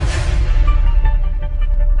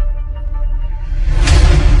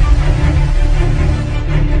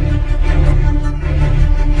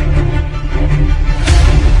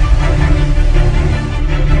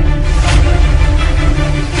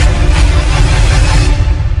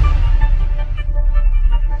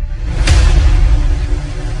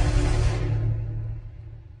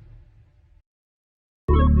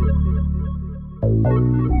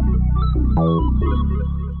All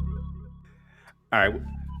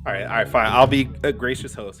right, fine. I'll be a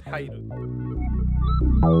gracious host. How you doing?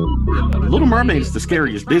 Little Mermaid is the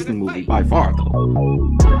scariest Disney movie by far, though.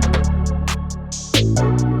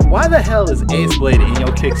 Why the hell is Ace Blade in your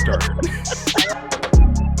Kickstarter?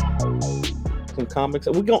 Some comics.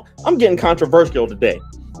 I'm getting controversial today.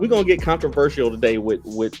 We're gonna get controversial today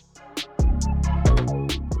with.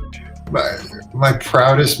 My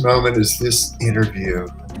proudest moment is this interview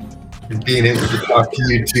and being able to talk to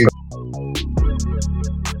you two.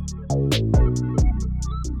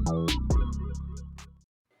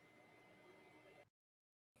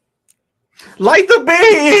 Light the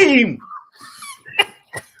beam!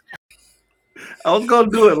 I was gonna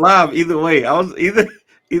do it live either way. I was either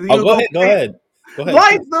Oh, go ahead.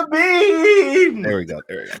 Light the beam! There we go.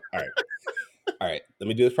 All right. Let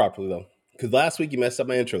me do this properly though, because last week you messed up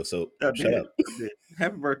my intro. So shut up. I did.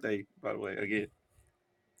 Happy birthday, by the way, again.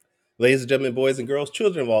 Ladies and gentlemen, boys and girls,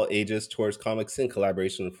 children of all ages, Tours Comics in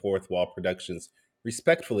collaboration with Fourth Wall Productions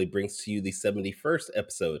respectfully brings to you the 71st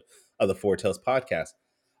episode of the Four Tales podcast.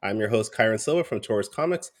 I'm your host, Kyron Silva from Tours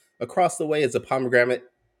Comics. Across the way is the pomegranate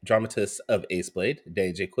dramatist of Ace Blade,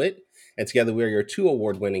 Danny J. Quitt. And together we are your two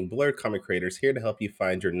award-winning blurred comic creators here to help you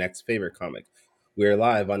find your next favorite comic. We are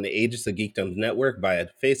live on the Ages of Geekdom network via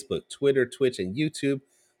Facebook, Twitter, Twitch, and YouTube.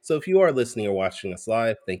 So if you are listening or watching us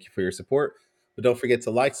live, thank you for your support. But don't forget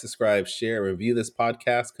to like, subscribe, share, and review this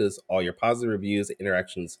podcast because all your positive reviews and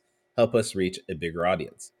interactions help us reach a bigger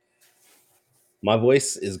audience. My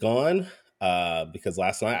voice is gone because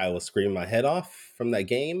last night I was screaming my head off from that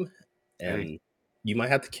game. And you might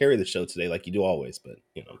have to carry the show today like you do always, but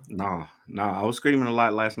you know. No, I was screaming a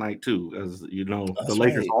lot last night too. As you know, the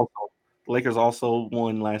Lakers also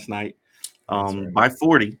won last night right. by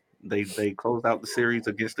 40. They closed out the series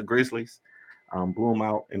against the Grizzlies, blew them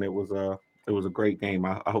out, and it was a great game.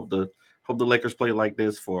 I hope the Lakers play like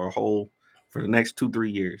this for the next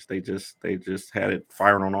 2-3 years. They just had it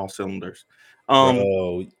firing on all cylinders.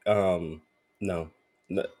 No,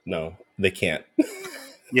 they can't.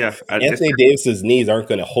 Yeah, Anthony Davis's knees aren't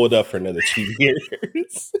going to hold up for another 2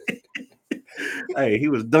 years. Hey, he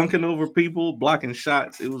was dunking over people, blocking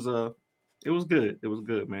shots. It was good. It was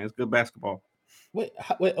good, man. It's good basketball. Wait.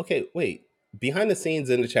 Behind the scenes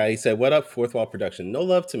in the chat, he said, "What up, Fourth Wall Production? No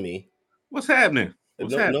love to me. What's happening?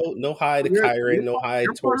 No hi to Kyron. No hi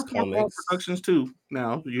to Tours Comics Productions too.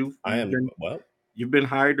 Now you've been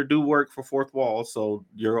hired to do work for Fourth Wall, so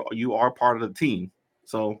you are part of the team.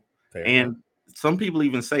 So some people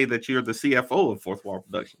even say that you're the CFO of Fourth Wall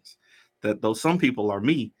Productions. That though some people are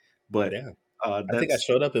me, but I think I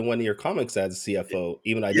showed up in one of your comics as a CFO,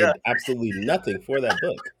 even I did absolutely nothing for that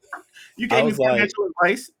book. You gave me financial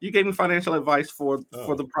advice. You gave me financial advice for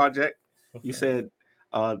the project. Okay. You said,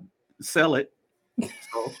 sell it.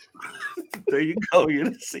 So there you go. You're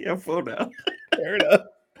the CFO now. Fair enough.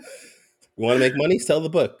 You want to make money? Sell the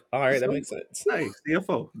book. All right, that makes sense. Hey,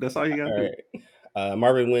 CFO. That's all you got to do. Right.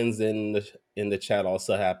 Marvin Wins in the chat.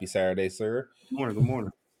 Also, happy Saturday, sir. Good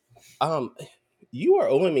morning. You are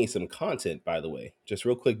owing me some content, by the way. Just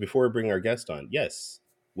real quick before we bring our guest on. Yes,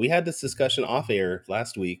 we had this discussion off air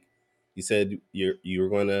last week. You said we were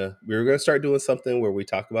gonna start doing something where we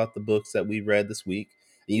talk about the books that we read this week,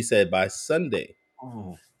 and you said by Sunday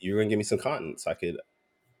you were gonna give me some content so I could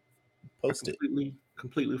post it.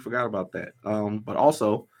 Completely forgot about that. But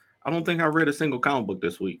also, I don't think I read a single comic book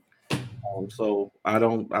this week. So I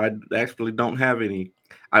actually don't have any.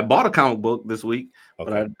 I bought a comic book this week,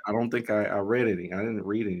 but I don't think I read any. I didn't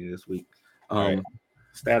read any this week. Right.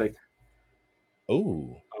 Static.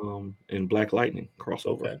 Oh. And Black Lightning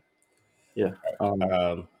crossover. Okay. Yeah.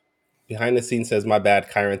 Behind the scenes says, "My bad,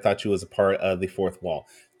 Kyron thought you was a part of the Fourth Wall."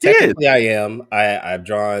 Technically, I am. I've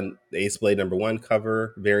drawn the Ace Blade #1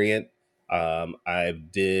 cover variant. I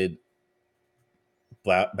did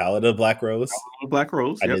Ballad of Black Rose.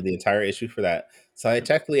 I did the entire issue for that. So I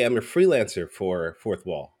technically am a freelancer for Fourth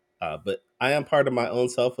Wall. But I am part of my own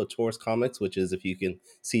self of Tours Comics, which is, if you can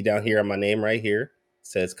see down here on my name right here,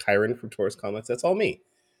 says Kyron from Tours Comics. That's all me.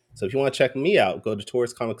 So if you want to check me out, go to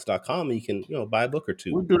tourscomics.com and you can, buy a book or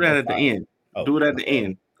two. We'll do that at the end. Do it at the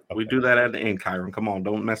end. Okay. We do that at the end, Kyron. Come on,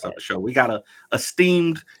 don't mess up the show. We got a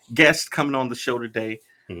esteemed guest coming on the show today.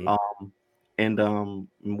 Mm-hmm. And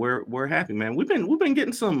we're happy, man. We've been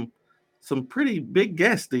getting some pretty big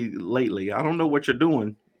guests lately. I don't know what you're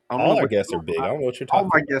doing. All our guests are big. I don't know what you're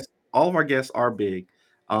talking about. All of our guests are big.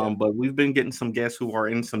 But we've been getting some guests who are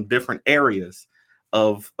in some different areas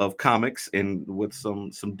of comics and with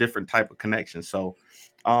some different type of connections. So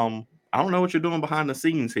I don't know what you're doing behind the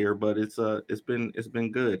scenes here, but it's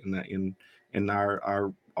been good in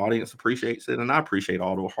our audience appreciates it, and I appreciate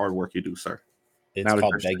all the hard work you do, sir. It's Now that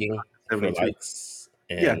called you're begging for 72. likes,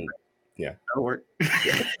 Yeah, and yeah. that'll work.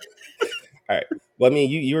 Yeah. All right. Well, I mean,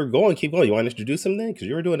 you were going, keep going. You want to introduce them then? Because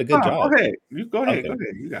you were doing a good job. Go ahead. You go ahead. Okay. Go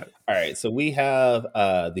ahead. You got it. All right. So we have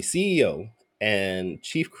the CEO and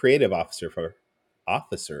Chief Creative Officer for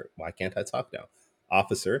Why can't I talk now?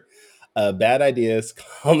 Officer, Bad Ideas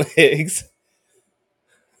Comics,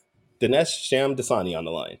 Dinesh Shamdasani on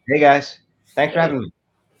the line. Hey guys, thanks for having me.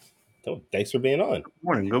 Oh, thanks for being on. Good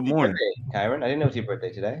morning. Good morning, Kyron. I didn't know it was your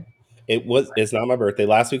birthday today. It's not my birthday.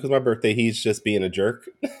 Last week was my birthday. He's just being a jerk.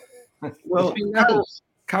 Well,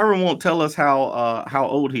 Kyron won't tell us how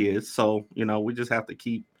old he is, so we just have to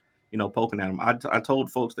keep poking at him. I told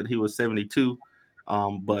folks that he was 72,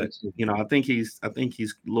 but I think he's a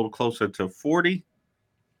little closer to 40.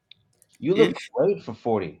 You look great for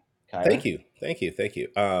 40. Kyron. Thank you.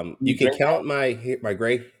 You can count my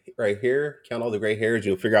gray right here. Count all the gray hairs.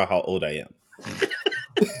 You'll figure out how old I am.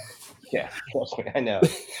 Yeah, I know.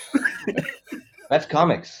 That's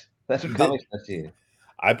comics. That's what comics does to you.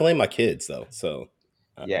 I blame my kids though. So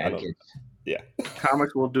kids. Yeah,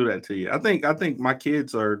 comics will do that to you. I think my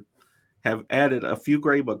kids have added a few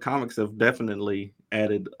gray, but comics have definitely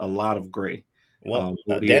added a lot of gray. Well,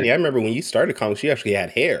 Danny, I remember when you started comics, you actually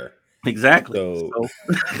had hair. Exactly. So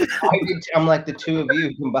I'm like the two of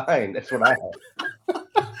you combined. That's what I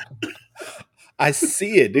have. I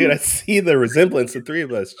see it, dude. I see the resemblance, the three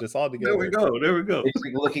of us just all together. There we go. It's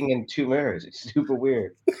like looking in two mirrors. It's super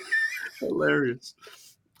weird. Hilarious.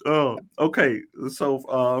 Oh, okay. So,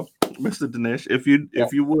 Mr. Dinesh, if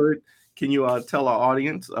you would, can you tell our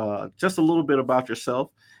audience just a little bit about yourself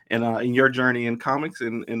and in your journey in comics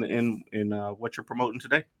and what you're promoting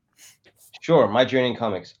today? Sure. My journey in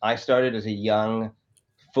comics. I started as a young,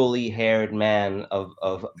 fully haired man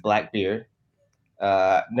of black beard.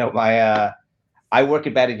 I work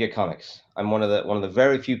at Bad Idea Comics. I'm one of the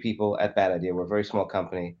very few people at Bad Idea. We're a very small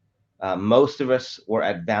company. Most of us were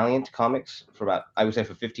at Valiant Comics for about, I would say,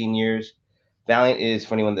 for 15 years. Valiant is,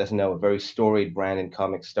 for anyone that doesn't know, a very storied brand in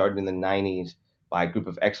comics, started in the 90s by a group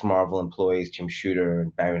of ex-Marvel employees, Jim Shooter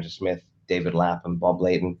and Barry Smith, David Lapp, and Bob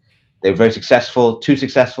Layton. They were very successful, too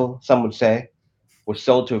successful, some would say. Were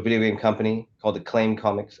sold to a video game company called Acclaim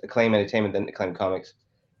Entertainment, then Acclaim Comics.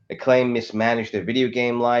 Acclaim mismanaged their video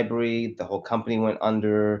game library. The whole company went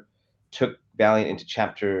under, took Valiant into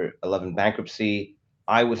Chapter 11 bankruptcy.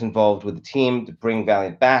 I was involved with the team to bring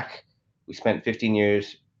Valiant back. We spent 15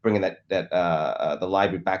 years bringing the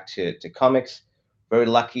library back to comics. Very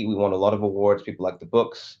lucky. We won a lot of awards. People like the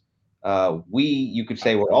books. You could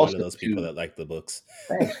say, we're also one of those people that like the books.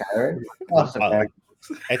 Thanks, Kyron. Awesome, man.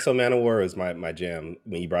 Exo Man of War is my jam.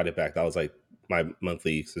 When you brought it back, that was like my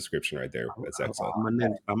monthly subscription right there.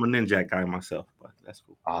 I'm a Ninja guy myself, but that's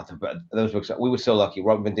cool. Those books, we were so lucky.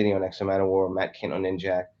 Rob Vendini on Exo Man of War, Matt Kint on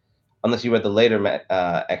Ninjak. Unless you read the later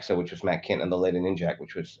Exo, which was Matt Kint, and the later Ninjak,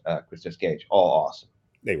 which was Christos Gage. All awesome.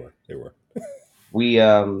 They were.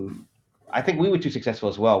 I think we were too successful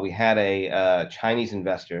as well. We had a Chinese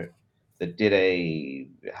investor that did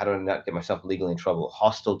how do I not get myself legally in trouble,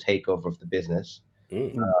 hostile takeover of the business.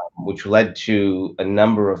 Which led to a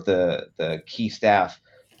number of the key staff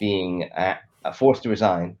being forced to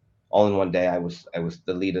resign all in one day. I was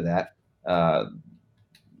the lead of that.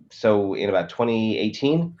 So in about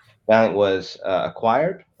 2018, Valiant was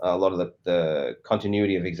acquired. A lot of the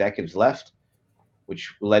continuity of executives left,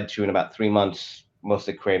 which led to in about 3 months, most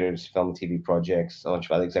of the creators, film and TV projects, a bunch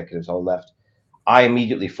of other executives all left. I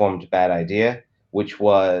immediately formed Bad Idea, which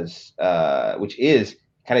is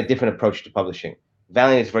kind of different approach to publishing.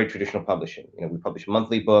 Valiant is very traditional publishing. We publish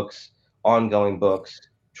monthly books, ongoing books,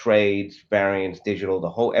 trades, variants,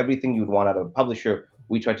 digital, everything you'd want out of a publisher.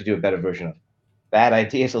 We try to do a better version of. Bad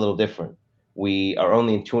Idea is a little different. We are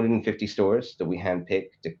only in 250 stores that we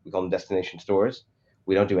handpick. We call them destination stores.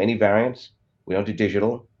 We don't do any variants. We don't do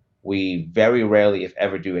digital. We very rarely, if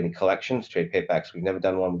ever, do any collections, trade paperbacks. We've never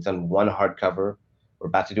done one. We've done one hardcover. We're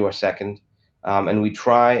about to do our second. And we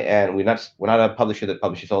try, and we're not a publisher that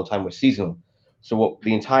publishes all the time. We're seasonal. So what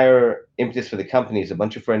the entire impetus for the company is a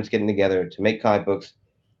bunch of friends getting together to make comic books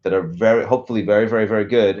that are hopefully very, very, very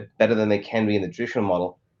good, better than they can be in the traditional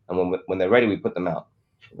model. And when they're ready, we put them out.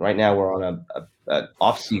 Right now, we're on a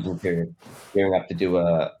off-season period, gearing up to do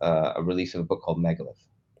a release of a book called Megalith.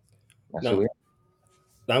 Now,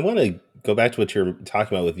 I want to go back to what you're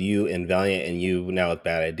talking about with you and Valiant and you now with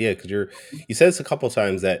Bad Idea, because you said this a couple of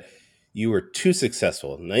times that you were too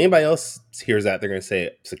successful. Now, anybody else hears that, they're going to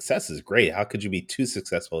say, success is great. How could you be too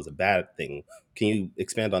successful as a bad thing? Can you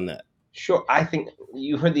expand on that? Sure. I think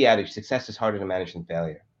you heard the adage, success is harder to manage than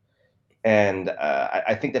failure. And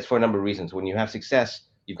I think that's for a number of reasons. When you have success,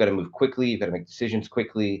 You've got to move quickly. You've got to make decisions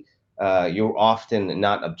quickly. You're often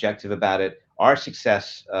not objective about it. Our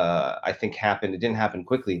success, I think, happened. It didn't happen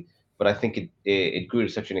quickly, but I think it grew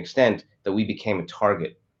to such an extent that we became a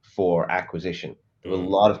target for acquisition. There were a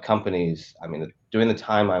lot of companies. I mean, during the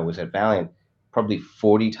time I was at Valiant, probably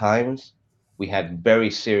 40 times we had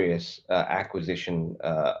very serious acquisition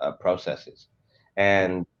processes.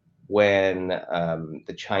 And when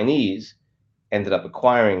the Chinese ended up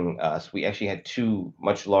acquiring us, we actually had two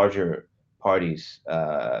much larger parties,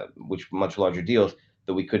 much larger deals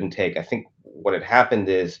that we couldn't take. I think what had happened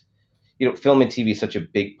is, film and TV is such a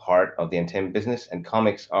big part of the entertainment business, and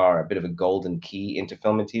comics are a bit of a golden key into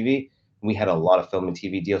film and TV. We had a lot of film and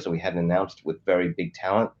TV deals that we hadn't announced with very big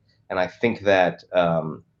talent, and I think that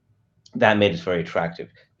that made us very attractive.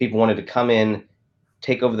 People wanted to come in,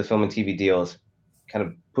 take over the film and TV deals, kind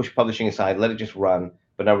of push publishing aside, let it just run,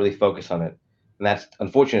 but not really focus on it. And that's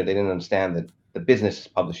unfortunate. They didn't understand that the business is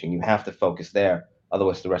publishing. You have to focus there,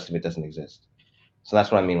 otherwise the rest of it doesn't exist. So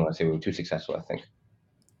that's what I mean when I say we were too successful, I think.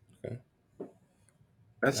 Okay.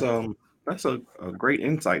 That's a great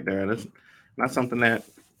insight there. That's not something that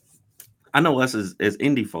I know us as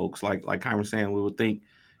indie folks, like Kyron was saying, we would think,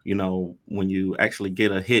 when you actually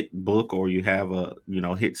get a hit book or you have a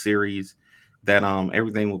hit series, that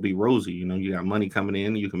everything will be rosy. You got money coming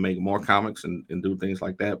in, you can make more comics and do things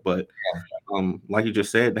like that. But like you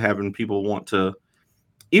just said, having people want to,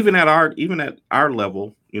 even at our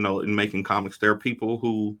level, in making comics, there are people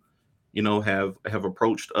who have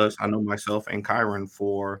approached us. I know myself and Kyron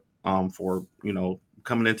for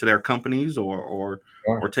coming into their companies or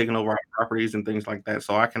taking over our properties and things like that.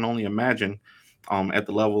 So I can only imagine at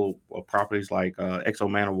the level of properties like Exo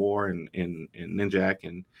Man of War and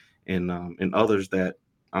Ninjak and others that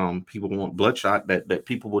people want Bloodshot, that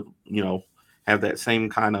people would have that same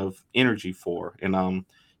kind of energy for, and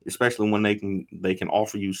especially when they can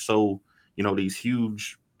offer you these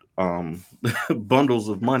huge bundles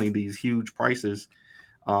of money, these huge prices.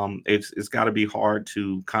 It's got to be hard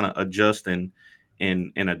to kind of adjust and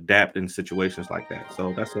adapt in situations like that.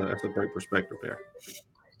 So that's a great perspective there.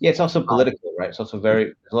 Yeah, it's also political, right? It's also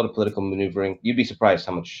there's a lot of political maneuvering. You'd be surprised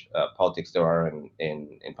how much politics there are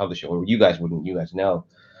in publishing. Or you guys know,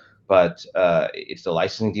 but it's the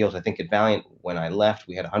licensing deals. I think at Valiant, when I left,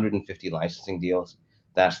 we had 150 licensing deals.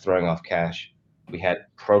 That's throwing off cash. We had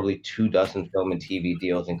probably 24 film and TV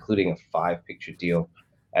deals, including a 5-picture deal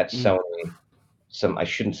at Sony. I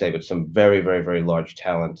shouldn't say, but some very, very, very large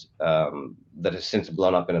talent that has since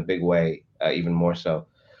blown up in a big way, even more so.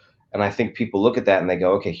 And I think people look at that and they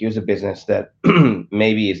go, okay, here's a business that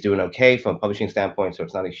maybe is doing okay from a publishing standpoint, so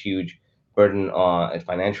it's not a huge burden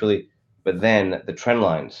financially. But then the trend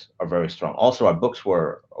lines are very strong. Also, our books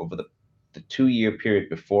were over the 2-year period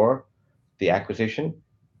before the acquisition,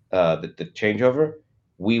 the changeover.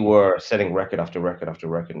 We were setting record after record after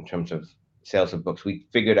record in terms of sales of books. We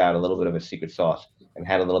figured out a little bit of a secret sauce and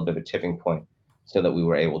had a little bit of a tipping point so that we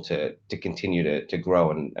were able to continue to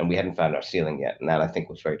grow, and we hadn't found our ceiling yet. And that, I think,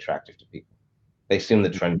 was very attractive to people. They assume the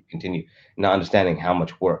trend would continue, not understanding how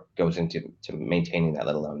much work goes into maintaining that,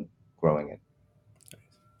 let alone growing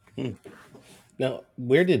it. Now,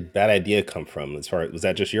 where did that idea come from? Was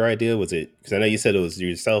that just your idea? Was it, because I know you said it was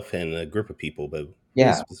yourself and a group of people, but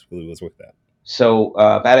who specifically was with that? So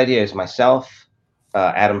Bad Idea is myself,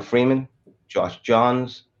 Adam Freeman, Josh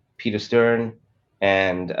Johns, Peter Stern,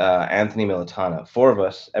 and Anthony Militano. 4 of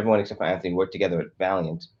us, everyone except for Anthony, worked together at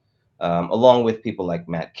Valiant, along with people like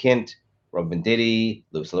Matt Kint, Rob Venditti,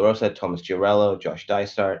 Louis LaRosa, Thomas Giorello, Josh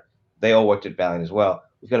Dysart. They all worked at Valiant as well.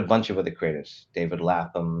 We've got a bunch of other creators, David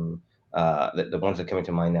Lapham. The ones that are coming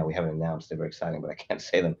to mind now, we haven't announced. They're very exciting, but I can't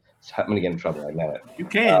say them. So I'm going to get in trouble. I know it. You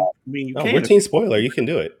can. I mean, you can. We're Team Spoiler. You can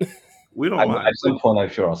do it. We don't mind. At some point, I'm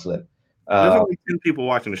sure I'll slip. There's only 10 people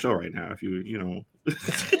watching the show right now. If you know.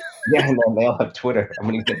 Yeah, no, they all have Twitter. I'm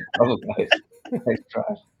going to get in trouble, guys. Nice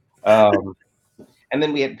try. And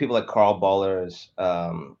then we had people like Carl Ballers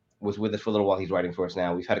was with us for a little while. He's writing for us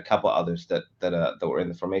now. We've had a couple others that were in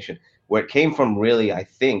the formation. Where it came from, really, I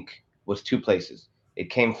think, was 2 places. It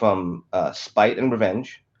came from spite and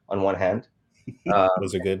revenge on one hand.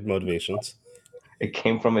 Those are good motivations. It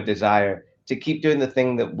came from a desire to keep doing the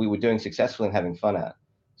thing that we were doing successfully and having fun at.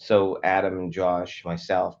 So Adam, Josh,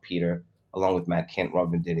 myself, Peter, along with Matt Kent,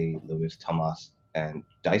 Rob Venditti, Louis, Tomas, and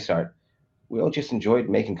Dysart, we all just enjoyed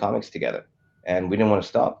making comics together, and we didn't want to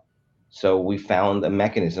stop. So we found a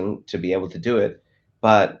mechanism to be able to do it,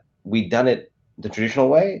 but we'd done it the traditional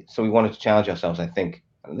way, so we wanted to challenge ourselves, I think.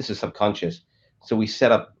 And this is subconscious. So we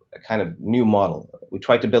set up a kind of new model. We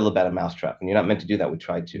tried to build a better mousetrap, and you're not meant to do that. We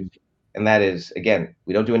tried to. And that is, again,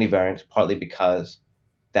 we don't do any variants, partly because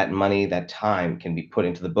that money, that time can be put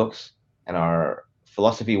into the books. And our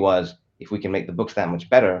philosophy was, if we can make the books that much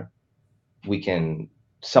better, we can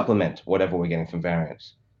supplement whatever we're getting from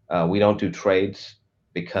variants. We don't do trades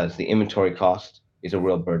because the inventory cost is a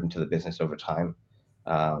real burden to the business over time.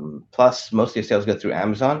 Plus, most of your sales go through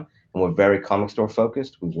Amazon, and we're very comic store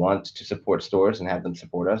focused. We want to support stores and have them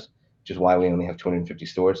support us, which is why we only have 250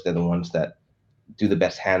 stores. They're the ones that do the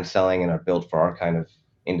best hand selling and are built for our kind of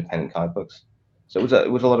independent comic books. So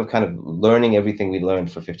it was a lot of kind of learning everything we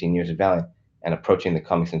learned for 15 years at Valiant and approaching the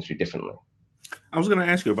comics industry differently. I was going to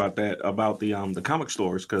ask you about that, about the comic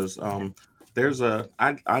stores, because I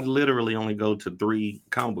literally only go to 3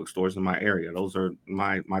 comic book stores in my area. Those are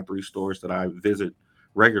my 3 stores that I visit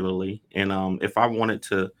regularly. And if I wanted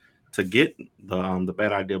to get the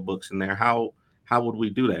Bad Idea books in there, how would we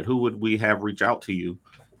do that? Who would we have reach out to you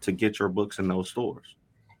to get your books in those stores?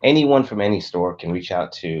 Anyone from any store can reach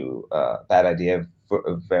out to Bad Idea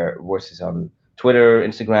Voices on Twitter,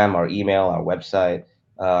 Instagram, our email, our website.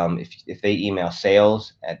 If they email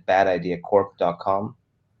sales@badideacorp.com,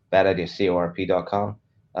 badideacorp.com,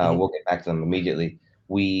 we'll get back to them immediately.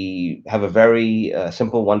 We have a very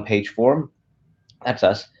simple one-page form. That's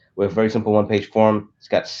us. We have a very simple one-page form. It's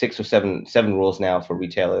got 6 or 7 rules now for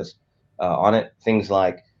retailers on it. Things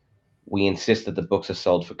like, we insist that the books are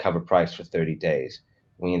sold for cover price for 30 days.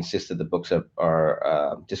 We insist that the books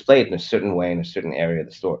are displayed in a certain way in a certain area of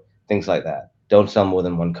the store. Things like that. Don't sell more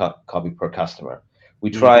than 1 copy per customer.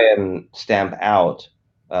 We try and stamp out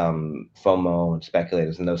FOMO and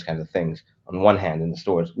speculators and those kinds of things on one hand in the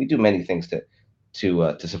stores. We do many things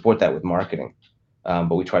to support that with marketing,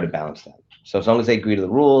 but we try to balance that. So as long as they agree to the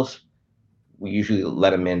rules, we usually let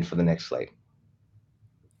them in for the next slate.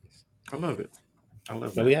 I love it. I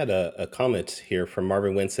love Now, that. we had a comment here from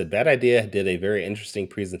Marvin Wynn, said Bad Idea did a very interesting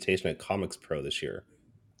presentation at Comics Pro this year.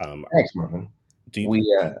 Thanks, Marvin. Do you,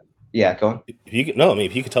 Yeah, go on.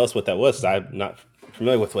 if you could tell us what that was, I'm not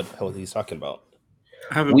familiar with what the hell he's talking about.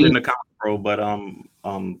 I haven't been to Comics Pro, but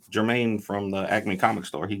Jermaine from the Acme Comic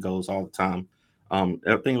Store, he goes all the time. I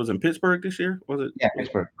think it was in Pittsburgh this year. Was it? Yeah,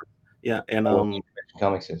 Pittsburgh. Yeah, and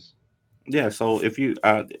Comics is. Yeah, so if you,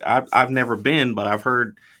 I've never been, but I've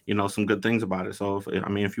heard some good things about it. So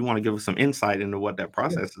if you want to give us some insight into what that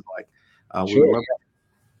process is like, we would love.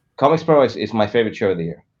 Comics Pro is my favorite show of the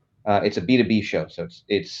year. It's a B2B show, so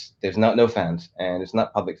it's there's no fans and it's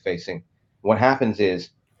not public facing. What happens is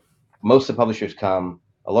most of the publishers come,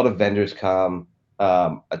 a lot of vendors come,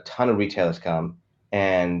 a ton of retailers come,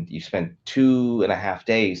 and you spend 2.5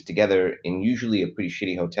 days together in usually a pretty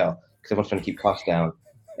shitty hotel because everyone's trying to keep costs down.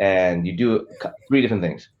 And you do 3 different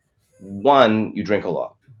things. One, you drink a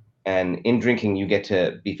lot, and in drinking, you get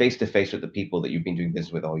to be face to face with the people that you've been doing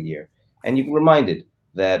business with all year, and you're reminded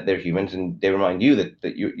that they're humans, and they remind you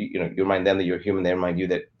that you remind them that you're human. They remind you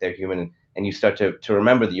that they're human, and you start to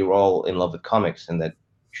remember that you're all in love with comics and that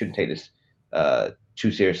you shouldn't take this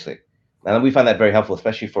too seriously. And we find that very helpful,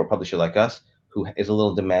 especially for a publisher like us, who is a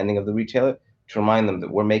little demanding of the retailer, to remind them that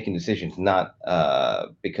we're making decisions not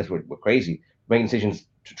because we're crazy. We're making decisions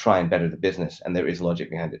to try and better the business, and there is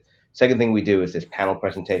logic behind it. Second thing we do is this panel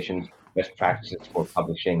presentations, best practices for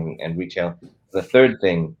publishing and retail. The third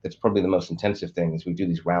thing, that's probably the most intensive thing, is we do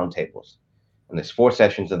these roundtables. And there's 4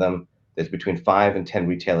 sessions of them. There's between 5 and 10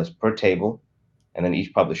 retailers per table, and then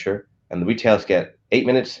each publisher. And the retailers get 8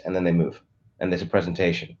 minutes, and then they move. And there's a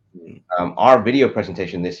presentation. Our video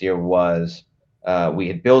presentation this year was, we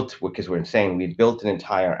had built, because we're insane, we had built an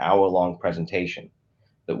entire hour-long presentation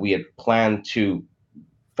that we had planned to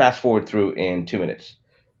fast forward through in 2 minutes.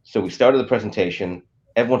 So we started the presentation,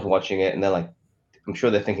 everyone's watching it, and they're like, I'm sure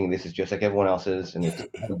they're thinking this is just like everyone else's, and it's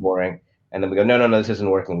kind of boring. And then we go, no, this isn't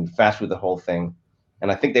working. We fast through the whole thing.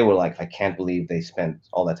 And I think they were like, I can't believe they spent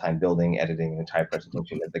all that time building, editing an entire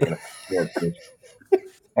presentation that they're going to.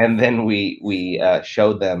 And then we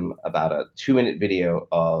showed them about a 2-minute video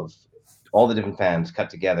of all the different fans cut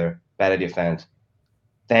together, Bad Idea fans,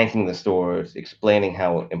 thanking the stores, explaining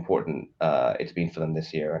how important it's been for them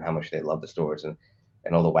this year and how much they love the stores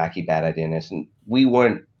and all the wacky bad ideas. And we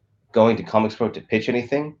weren't going to Comics Pro to pitch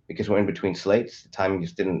anything because we're in between slates. The timing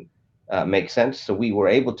just didn't make sense. So we were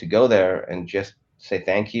able to go there and just say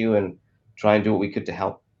thank you and try and do what we could to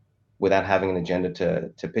help without having an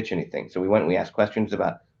agenda to pitch anything. So we went and we asked questions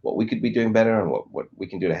about what we could be doing better and what we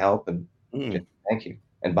can do to help, and just thank you,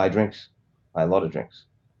 and buy drinks, buy a lot of drinks.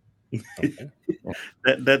 Okay.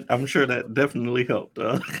 that I'm sure that definitely helped.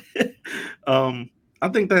 I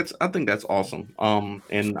think that's awesome.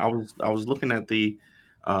 And I was looking at the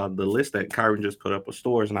list that Kyron just put up with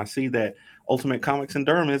stores, and I see that Ultimate Comics in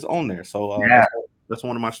Durham is on there. So that's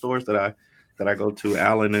one of my stores that I go to.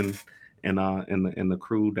 Alan and the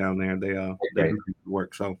crew down there. They do good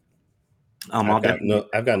work. So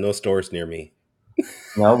I've got no stores near me.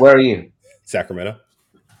 No, where are you? Sacramento.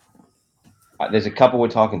 There's a couple we're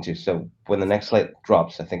talking to. So when the next slate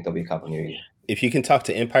drops, I think there'll be a couple near you. If you can talk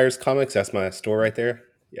to Empire's Comics, that's my store right there.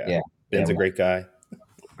 Yeah. Ben's a great guy.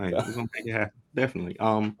 Right, we're gonna make it happen. Definitely.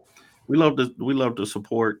 We love to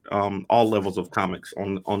support all levels of comics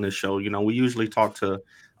on this show. We usually talk to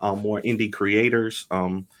more indie creators,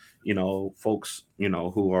 folks,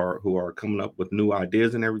 who are coming up with new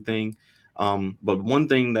ideas and everything. But one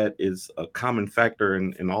thing that is a common factor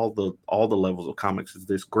in all the levels of comics is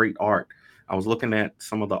this great art. I was looking at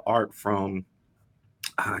some of the art from,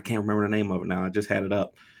 I can't remember the name of it now. I just had it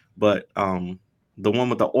up, but the one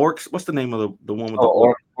with the orcs. What's the name of the one with the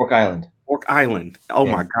orcs? Orc Island. Orc Island. Oh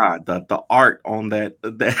my God, the art on that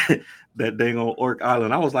dang on Orc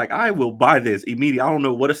Island. I was like, I will buy this immediately. I don't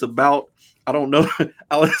know what it's about. I don't know.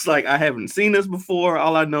 I was like, I haven't seen this before.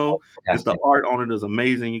 All I know is the art on it is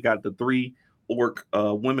amazing. You got the 3 orc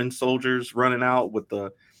women soldiers running out with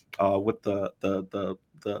the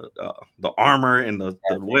armor and the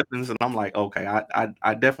weapons, and I'm like, okay,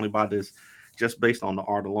 I definitely buy this just based on the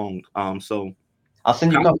art alone. So I'll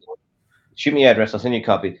send you a copy. Shoot me your address. I'll send you a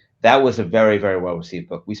copy. That was a very, very well received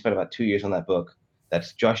book. We spent about 2 years on that book.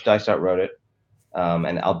 That's Josh Dysart wrote it,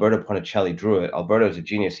 and Alberto Ponticelli drew it. Alberto is a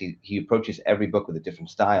genius. He approaches every book with a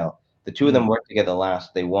different style. The two of them worked together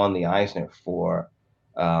last. They won the Eisner for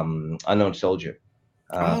Unknown Soldier.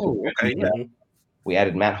 Okay, yeah. We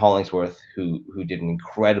added Matt Hollingsworth, who did an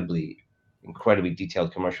incredibly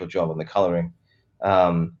detailed commercial job on the coloring.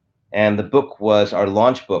 And the book was our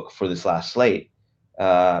launch book for this last slate.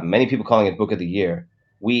 Many people calling it Book of the Year.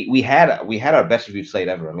 We had our best reviewed slate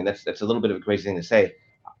ever. I mean, that's a little bit of a crazy thing to say.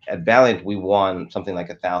 At Valiant, we won something like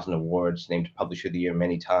 1,000 awards, named Publisher of the Year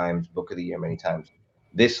many times, Book of the Year many times.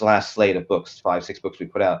 This last slate of books, 5-6 books we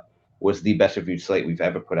put out, was the best reviewed slate we've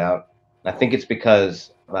ever put out. And I think it's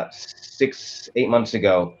because about 6-8 months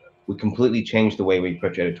ago, we completely changed the way we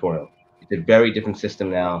approach editorial. It's a very different system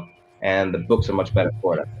now, and the books are much better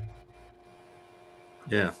for it.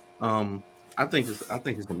 Yeah. I think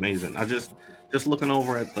it's amazing. I just looking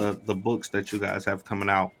over at the books that you guys have coming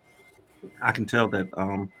out, I can tell that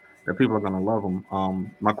that people are gonna love them.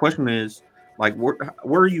 My question is, like, where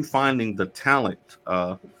are you finding the talent?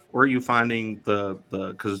 Where are you finding the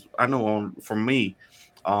because I know for me,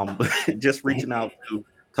 just reaching out to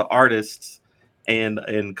artists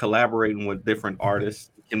and collaborating with different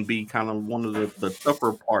artists can be kind of one of the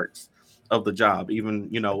tougher parts of the job.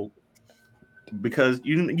 Even because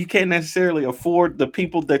you can't necessarily afford the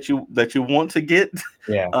people that you want to get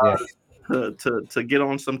to get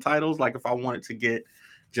on some titles. Like if I wanted to get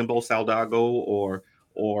Jimbo Saldago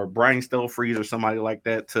or Brian Stelfreeze or somebody like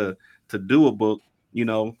that to do a book,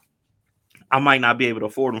 I might not be able to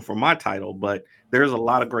afford them for my title, but there's a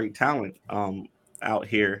lot of great talent out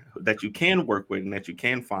here that you can work with and that you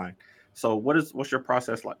can find. So what's your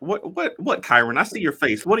process like? What Kyron? I see your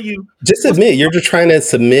face. What do you just admit? You're just trying to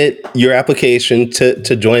submit your application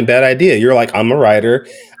to join Bad Idea. You're like, I'm a writer.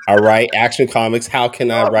 I write action comics. How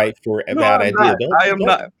can I write for a Bad Idea? I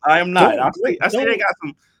am not. I see they got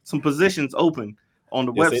some positions open on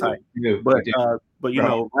the website, but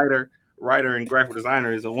writer and graphic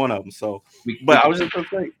designer is one of them. So, I was just gonna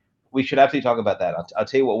say we should absolutely talk about that. I'll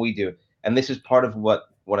tell you what we do, and this is part of what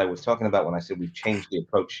I was talking about when I said we've changed the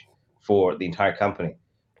approach for the entire company.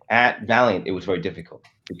 At Valiant, it was very difficult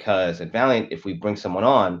because at Valiant, if we bring someone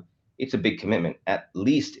on, it's a big commitment. At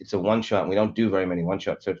least it's a one shot. And we don't do very many one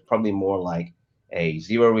shots, so it's probably more like a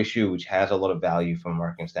 0 issue, which has a lot of value from a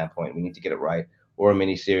marketing standpoint. We need to get it right, or a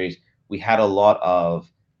mini series. We had a lot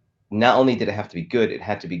of. Not only did it have to be good, it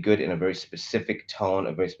had to be good in a very specific tone,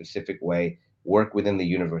 a very specific way, work within the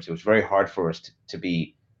universe. It was very hard for us to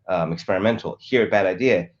be experimental. Here at Bad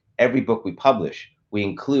Idea, every book we publish, we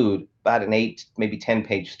include about an 8, maybe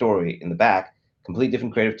 10-page story in the back, completely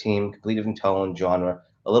different creative team, completely different tone, genre,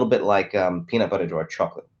 a little bit like peanut butter to our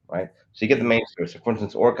chocolate, right? So you get the main story. So for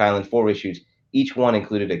instance, Orc Island, 4 issues, each one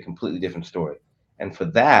included a completely different story. And for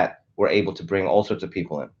that, we're able to bring all sorts of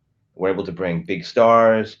people in. We're able to bring big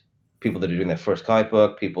stars, people that are doing their first comic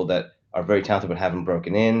book, people that are very talented but haven't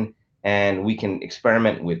broken in, and we can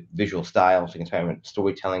experiment with visual styles. We can experiment with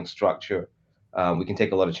storytelling structure. We can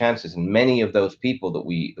take a lot of chances, and many of those people that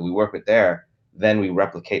we work with there, then we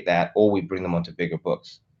replicate that, or we bring them onto bigger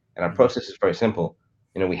books. And our process is very simple.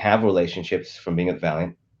 We have relationships from being at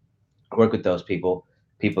Valiant. Work with those people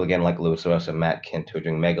again like Louis Rosa, Matt Kint, who are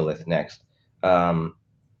doing Megalith next.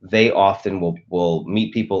 They often will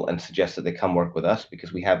meet people and suggest that they come work with us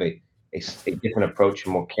because we have a different approach, a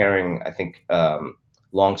more caring, I think,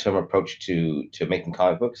 long-term approach to making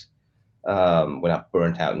comic books. We're not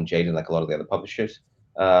burnt out and jaded like a lot of the other publishers.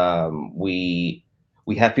 We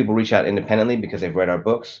have people reach out independently because they've read our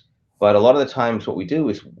books, but a lot of the times what we do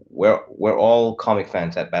is we're all comic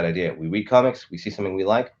fans at Bad Idea. We read comics, we see something we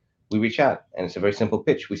like, we reach out, and it's a very simple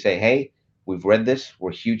pitch. We say, hey, we've read this,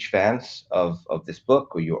 we're huge fans of this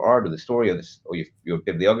book or your art or the story or this or your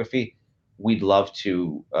bibliography. We'd love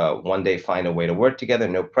to one day find a way to work together,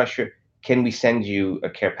 no pressure. Can we send you a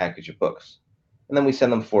care package of books? And then we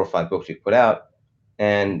send them 4 or 5 books we put out,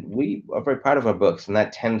 and we are very proud of our books, and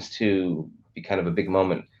that tends to be kind of a big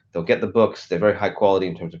moment. They'll get the books, they're very high quality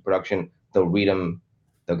in terms of production, they'll read them,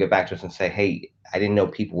 they'll get back to us and say, hey, I didn't know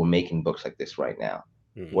people were making books like this right now.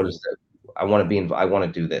 What is that? I want to be involved. I want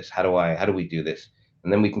to do this. How do we do this?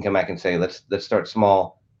 And then we can come back and say, let's start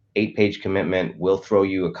small, 8-page commitment. We'll throw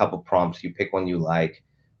you a couple prompts, you pick one you like.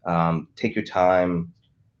 Take your time.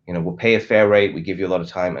 We'll pay a fair rate, we give you a lot of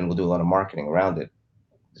time, and we'll do a lot of marketing around it.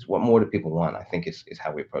 What more do people want? I think is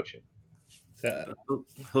how we approach it.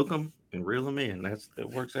 Hook them and reel them in. That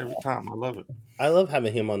works every time. I love it. I love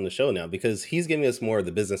having him on the show now because he's giving us more of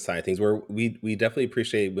the business side of things, where we definitely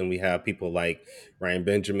appreciate when we have people like Ryan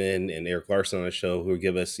Benjamin and Eric Larson on the show who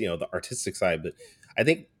give us, the artistic side. But I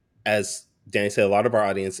think, as Danny said, a lot of our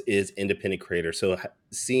audience is independent creators. So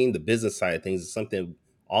seeing the business side of things is something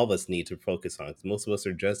all of us need to focus on. Most of us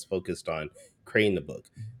are just focused on creating the book.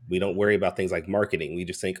 We don't worry about things like marketing. We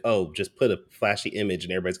just think, oh, just put a flashy image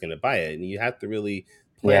and everybody's going to buy it. And you have to really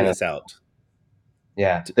plan this out.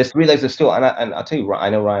 Yeah, there's 3 legs of stool, and I'll tell you, I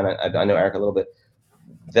know Ryan, I know Eric a little bit.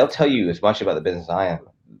 They'll tell you as much about the business as I am.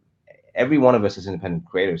 Every one of us as independent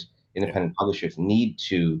creators, independent publishers, need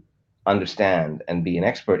to understand and be an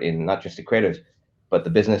expert in not just the creators, but the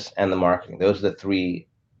business and the marketing. Those are the 3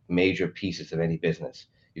 major pieces of any business.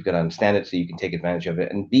 You've got to understand it so you can take advantage of it,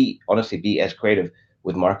 and honestly be as creative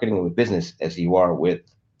with marketing and with business as you are with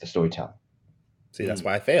the storytelling. See, that's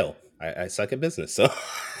why I fail. I suck at business. So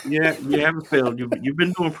yeah, you haven't failed. You've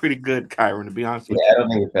been doing pretty good, Kyron, to be honest with you. I don't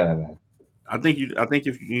think you're failing, man. I think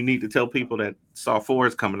if you need to tell people that Saw 4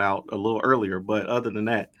 is coming out a little earlier, but other than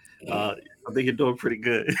that, I think you're doing pretty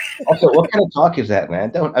good. Also, what kind of talk is that,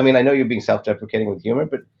 man? I know you're being self-deprecating with humor,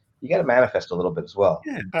 but you got to manifest a little bit as well.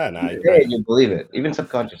 Yeah, you believe it, even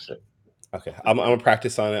subconsciously. Okay, I'm gonna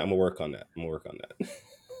practice on it. I'm gonna work on that.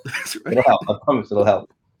 That's right. It'll help. I promise it'll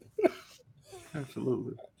help.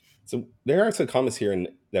 Absolutely. So there are some comments here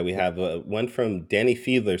that we have. One from Danny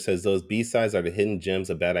Fiedler says those B-sides are the hidden gems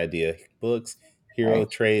of Bad Idea books. Hero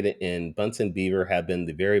Trade and Bunsen Beaver have been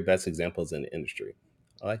the very best examples in the industry.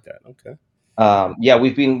 I like that. Okay. Yeah,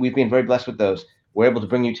 we've been very blessed with those. We're able to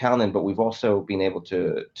bring new talent in, but we've also been able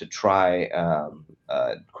to try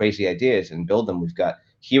crazy ideas and build them. We've got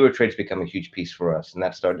Hero Trade's become a huge piece for us, and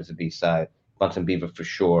that started as a B-side. Bunsen Beaver for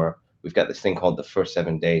sure. We've got this thing called The First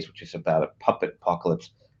 7 Days, which is about a puppet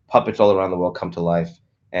apocalypse. Puppets all around the world come to life,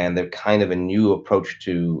 and they're kind of a new approach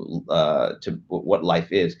to what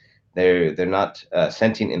life is. They're not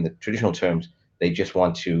sentient in the traditional terms. They just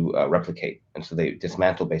want to replicate, and so they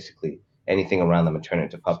dismantle basically anything around them and turn it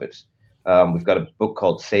into puppets. We've got a book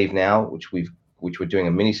called Save Now, which we're doing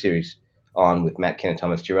a mini series on with Matt Kinn and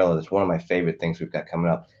Thomas Girella. That's one of my favorite things we've got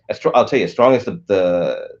coming up. I'll tell you, as strong as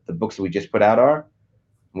the books that we just put out are,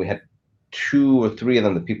 we had 2 or 3 of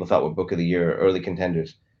them that people thought were book of the year, early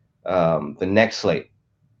contenders. The next slate,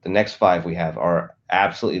 the next 5 we have are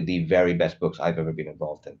absolutely the very best books I've ever been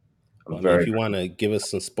involved in. If you want to give us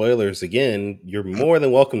some spoilers again, you're more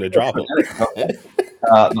than welcome to drop them.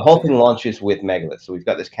 The whole thing launches with Megalith. So we've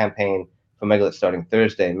got this campaign for Megalith starting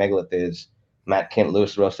Thursday. Megalith is Matt Kent,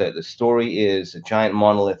 Louis Rosa. The story is a giant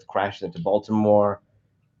monolith crashed into Baltimore.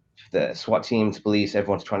 The SWAT teams, police,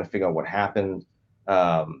 everyone's trying to figure out what happened.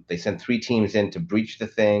 They send 3 teams in to breach the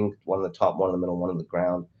thing, one on the top, one in the middle, one on the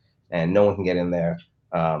ground, and no one can get in there.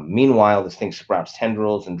 Meanwhile, this thing sprouts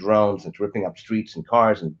tendrils and drones and it's ripping up streets and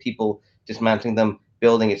cars and people, dismantling them,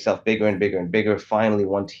 building itself bigger and bigger and bigger. Finally,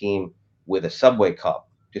 one team with a subway cop,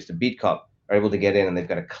 just a beat cop, are able to get in, and they've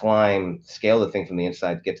got to scale the thing from the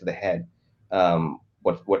inside, get to the head.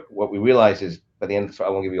 What we realize is, by the end, I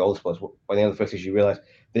won't give you all the spoilers, by the end of the first issue, you realize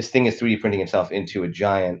this thing is 3D printing itself into a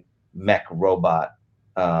giant mech robot,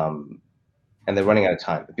 and they're running out of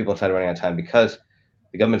time. The people inside are running out of time because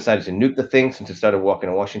the government decided to nuke the thing since it started walking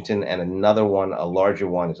in Washington, and another one, a larger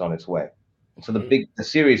one, is on its way. And so the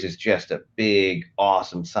series is just a big,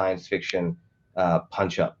 awesome science fiction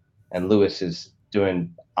punch up. And Lewis is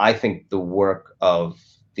doing, I think, the work of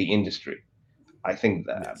the industry. I think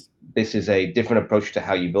that this is a different approach to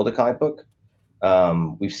how you build a comic book.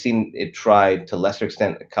 We've seen it tried to lesser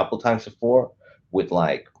extent a couple times before with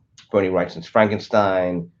like Bernie Wrightson's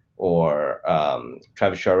Frankenstein, or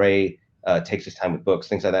Travis Charest takes his time with books,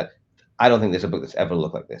 things like that. I don't think there's a book that's ever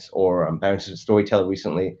looked like this. Or Barron's Storyteller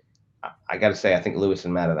recently. I got to say, I think Lewis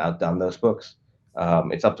and Matt have outdone those books.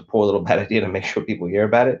 It's up to Poor Little Bad Idea to make sure people hear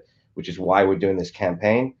about it, which is why we're doing this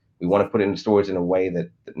campaign. We want to put it in stores in a way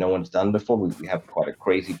that no one's done before. We have quite a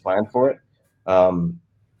crazy plan for it.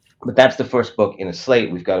 But that's the first book in a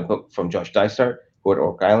slate. We've got a book from Josh Dysart, who at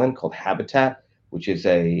Orc Island, called Habitat, which is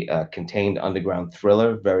a contained underground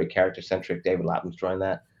thriller, very character-centric. David Lapham's drawing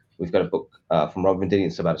that. We've got a book from Robin Didion.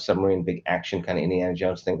 It's about a submarine, big action kind of Indiana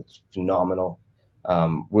Jones thing. It's phenomenal.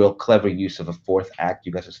 Real clever use of a fourth act.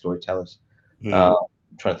 You guys are storytellers. I'm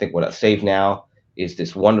trying to think what else. Save Now is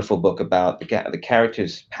this wonderful book about the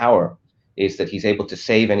character's power is that he's able to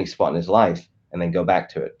save any spot in his life and then go back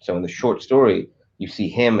to it. So in the short story, you see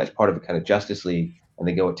him as part of a kind of Justice League, and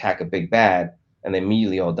they go attack a big bad, and they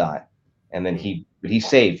immediately all die. And then he's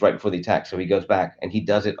saved right before the attack, so he goes back, and he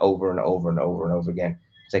does it over and over and over and over again.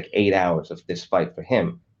 It's like 8 hours of this fight for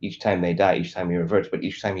him. Each time they die, each time he reverts, but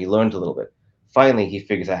each time he learns a little bit. Finally, he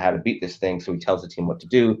figures out how to beat this thing, so he tells the team what to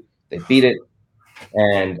do. They beat it,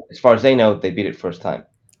 and as far as they know, they beat it first time.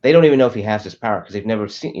 They don't even know if he has this power because they've never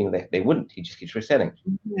seen. They wouldn't. He just keeps resetting.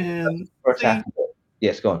 And First half.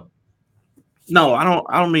 Yes, go on. No, I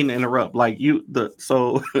don't mean to interrupt. Like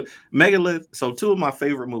so Megalith. So two of my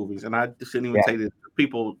favorite movies, and I shouldn't even say this.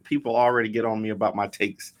 People already get on me about my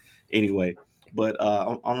takes anyway. But I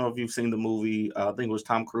don't know if you've seen the movie. I think it was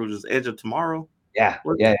Tom Cruise's Edge of Tomorrow. Yeah.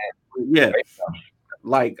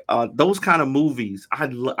 Like those kind of movies,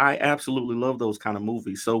 I absolutely love those kind of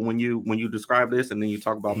movies. So when you describe this and then you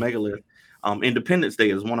talk about Megalith, Independence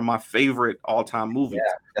Day is one of my favorite all-time movies.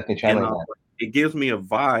 Yeah, definitely. It gives me a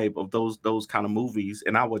vibe of those kind of movies,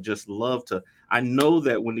 and I would just love to. I know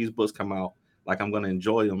that when these books come out, like I'm going to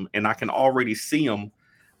enjoy them, and I can already see them.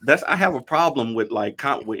 I have a problem with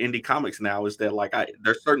with indie comics now is that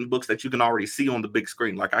there's certain books that you can already see on the big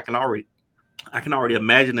screen. Like I can already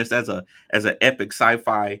imagine this as an epic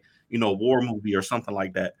sci-fi, war movie or something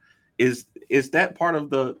like that. Is that part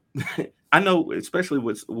of the? I know, especially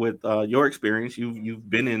with your experience, you've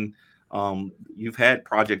been in, you've had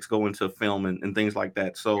projects go into film and things like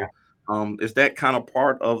that. So, is that kind of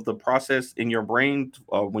part of the process in your brain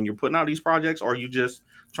when you're putting out these projects, or are you just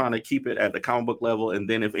trying to keep it at the comic book level, and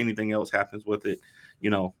then if anything else happens with it,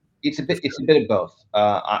 It's a bit of both.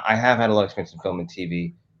 I have had a lot of experience in film and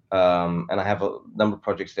TV. And I have a number of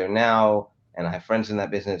projects there now, and I have friends in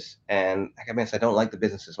that business. And I guess I don't like the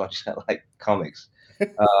business as much as I like comics.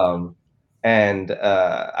 But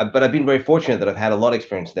I've been very fortunate that I've had a lot of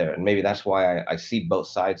experience there, and maybe that's why I see both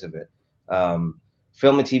sides of it.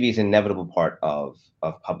 Film and TV is an inevitable part of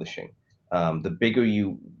publishing. The bigger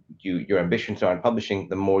your ambitions are in publishing,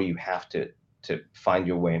 the more you have to find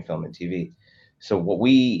your way in film and TV. So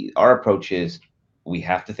our approach is, we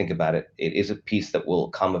have to think about it. It is a piece that will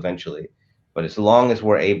come eventually, but as long as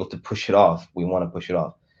we're able to push it off, we want to push it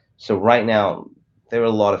off. So right now, there are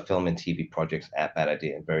a lot of film and TV projects at Bad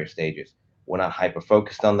Idea in various stages. We're not hyper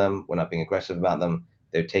focused on them. We're not being aggressive about them.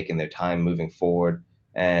 They're taking their time moving forward,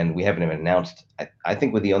 and we haven't even announced. I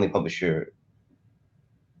think we're the only publisher.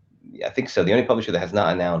 I think so. The only publisher that has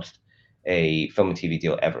not announced a film and TV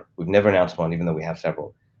deal ever. We've never announced one, even though we have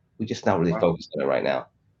several. We're just not really focused on it right now.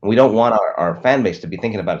 We don't want our fan base to be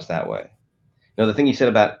thinking about us that way. The thing you said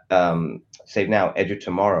about Save Now, Edge of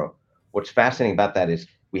Tomorrow, what's fascinating about that is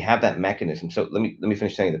we have that mechanism. So let me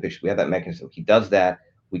finish telling you the picture. We have that mechanism. He does that.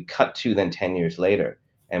 We cut to then 10 years later,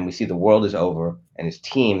 and we see the world is over, and his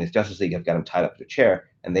team, his Justice League, have got him tied up to a chair,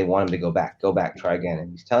 and they want him to go back, try again. And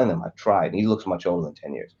he's telling them, I've tried. And he looks much older than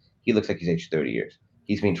 10 years. He looks like he's aged 30 years.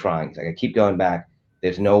 He's been trying. He's like, I keep going back.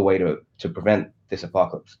 There's no way to prevent this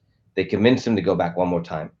apocalypse. They convince him to go back one more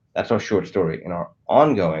time. That's our short story. In our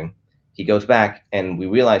ongoing, he goes back, and we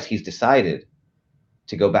realize he's decided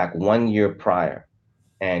to go back 1 year prior,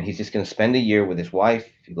 and he's just going to spend a year with his wife.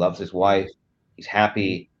 He loves his wife. He's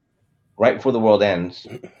happy. Right before the world ends,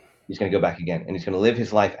 he's going to go back again, and he's going to live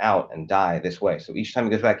his life out and die this way. So each time he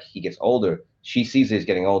goes back, he gets older. She sees that he's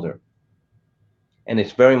getting older, and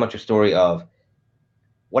it's very much a story of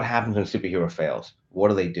what happens when a superhero fails. What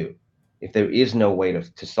do they do? If there is no way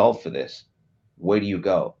to solve for this, where do you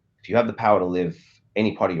go? If you have the power to live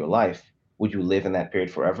any part of your life, would you live in that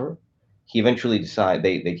period forever? He eventually decides,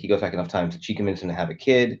 he goes back enough times that she convinced him to have a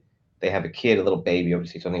kid. They have a kid, a little baby.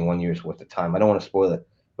 Obviously, it's only 1 year's worth of time. I don't want to spoil it,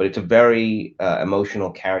 but it's a very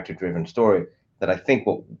emotional, character-driven story that I think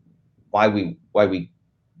what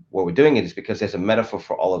we're doing it is because there's a metaphor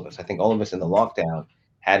for all of us. I think all of us in the lockdown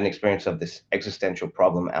had an experience of this existential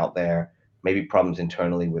problem out there, maybe problems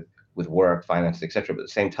internally with with work, finances, etc. But at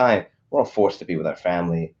the same time, we're all forced to be with our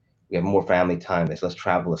family. We have more family time. There's less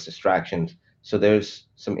travel, less distractions. So there's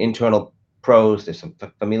some internal pros. There's some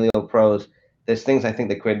familial pros. There's things I think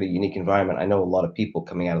that created a unique environment. I know a lot of people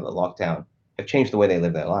coming out of the lockdown have changed the way they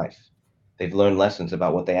live their life. They've learned lessons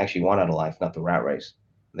about what they actually want out of life, not the rat race.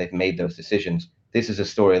 They've made those decisions. This is a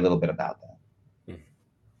story a little bit about that.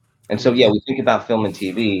 And so, yeah, we think about film and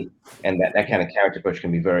TV, and that kind of character approach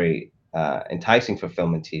can be very enticing for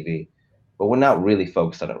film and TV, but we're not really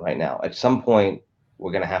focused on it right now. At some point,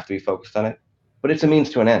 we're going to have to be focused on it, but it's a means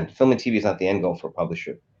to an end. Film and TV is not the end goal for a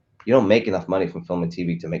publisher. You don't make enough money from film and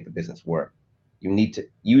TV to make the business work. You need to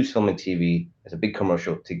use film and TV as a big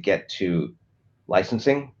commercial to get to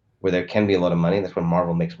licensing, where there can be a lot of money. That's where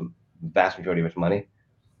Marvel makes the vast majority of its money,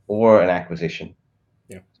 or an acquisition.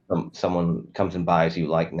 Someone comes and buys you,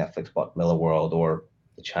 like Netflix bought Miller World or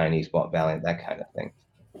the Chinese bought Valiant, that kind of thing.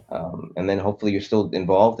 And then hopefully you're still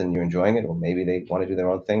involved and you're enjoying it, or maybe they want to do their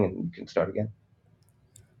own thing and you can start again.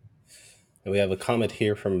 And we have a comment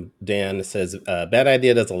here from Dan that says, Bad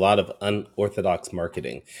Idea does a lot of unorthodox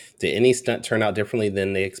marketing. Did any stunt turn out differently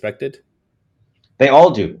than they expected? They all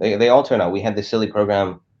do. They all turn out. We had this silly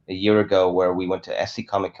program a year ago where we went to SC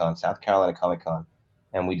Comic Con, South Carolina Comic Con,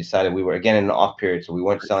 and we decided we were, again, in an off period, so we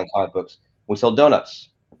weren't selling comic books. We sold donuts,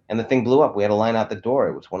 and the thing blew up. We had a line out the door.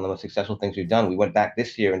 It was one of the most successful things we've done. We went back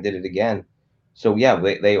this year and did it again. So yeah,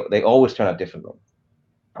 they always turn out differently.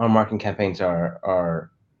 Our marketing campaigns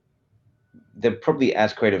are they're probably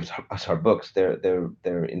as creative as our books.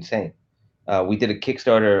 They're insane. We did a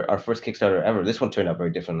Kickstarter, our first Kickstarter ever. This one turned out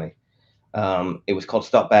very differently. It was called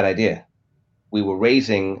Stop Bad Idea. We were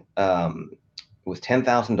raising it was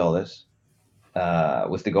 $10,000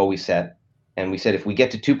 was the goal we set, and we said if we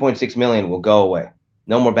get to 2.6 million, we'll go away.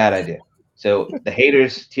 No more Bad Idea. So the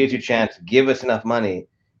haters, here's your chance. Give us enough money,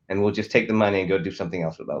 and we'll just take the money and go do something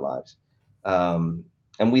else with our lives.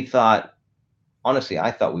 And we thought, honestly,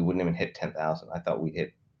 I thought we wouldn't even hit 10,000. I thought we'd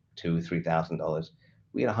hit $2,000-3,000.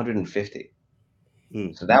 We had 150.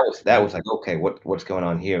 So that was like, okay, what's going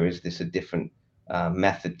on here? Is this a different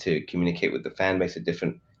method to communicate with the fan base?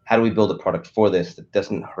 How do we build a product for this that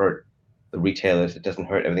doesn't hurt the retailers, that doesn't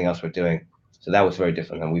hurt everything else we're doing? So that was very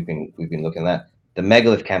different, and we've been looking at that. The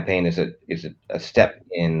Megalith campaign is a step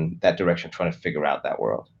in that direction, trying to figure out that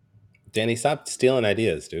world. Danny, stop stealing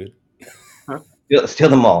ideas, dude. Steal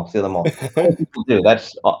them all. People do.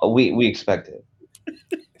 That's we expect it.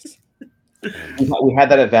 We had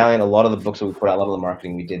that at Valiant. A lot of the books that we put out, a lot of the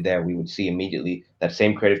marketing we did there, we would see immediately that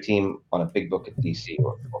same creative team on a big book at DC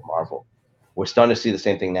or Marvel. We're starting to see the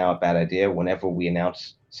same thing now at Bad Idea. Whenever we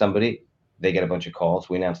announce somebody, they get a bunch of calls.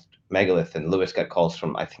 We announced Megalith, and Lewis got calls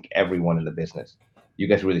from, I think, everyone in the business. You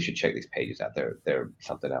guys really should check these pages out. They're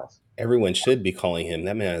something else. Everyone should be calling him.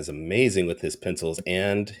 That man is amazing with his pencils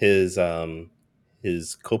and his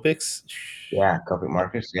Copics. Yeah, Copic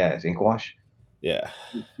markers. Yeah, his ink wash. Yeah,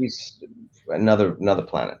 he's another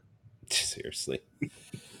planet. Seriously.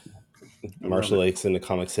 Marshall Lakes in the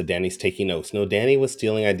comics said Danny's taking notes. No, Danny was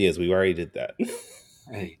stealing ideas. We already did that.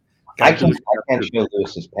 Hey, I can't show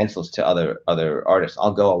Lewis's pencils to other artists.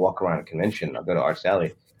 I'll walk around a convention. I'll go to Arts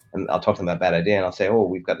Alley, and I'll talk to them about Bad Idea, and I'll say, "Oh,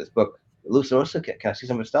 we've got this book, Lewis Orsa. Can I see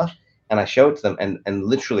some of his stuff?" And I show it to them, and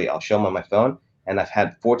literally, I'll show them on my phone. And I've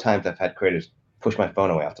had 4 times I've had creators push my phone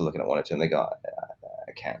away after looking at one or two, and they go,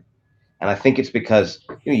 "I can't." And I think it's because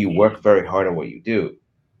you work very hard at what you do,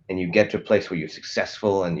 and you get to a place where you're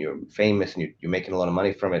successful and you're famous and you're making a lot of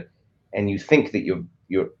money from it, and you think that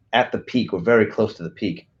you're at the peak or very close to the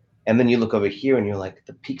peak, and then you look over here and you're like,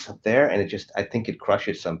 the peak's up there, and I think it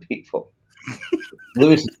crushes some people.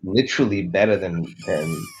 Lewis is literally better than he's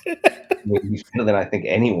better than I think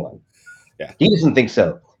anyone. Yeah, he doesn't think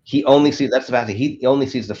so. He only sees he only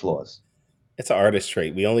sees the flaws. It's an artist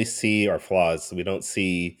trait. We only see our flaws. So we don't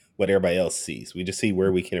see what everybody else sees. We just see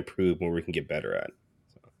where we can improve, where we can get better at.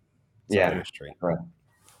 So it's an artist trait. Right.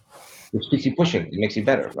 Which keeps you pushing. It makes you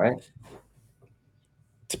better, right?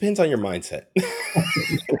 Depends on your mindset.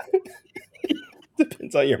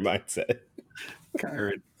 Depends on your mindset.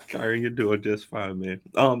 Kyron, you're doing just fine, man.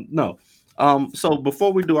 No. So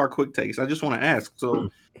before we do our quick takes, I just want to ask. So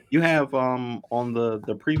you have on the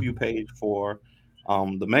preview page for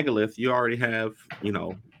the Megalith, you already have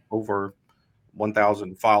over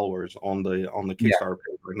 1,000 followers on the Kickstarter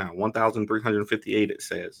page right now. 1,358 it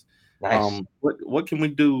says. Nice. What can we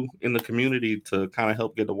do in the community to kind of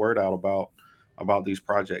help get the word out about these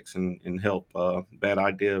projects and help Bad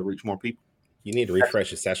Idea reach more people? You need to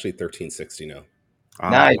refresh. It's actually 1360 now.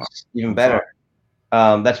 Nice, even better.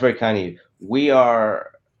 That's very kind of you.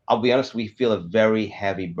 I'll be honest, we feel a very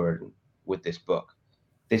heavy burden with this book.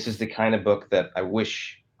 This is the kind of book that I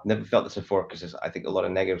wish Never felt this before because there's, I think, a lot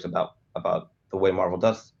of negatives about the way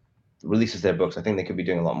Marvel releases their books. I think they could be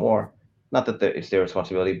doing a lot more. Not that it's their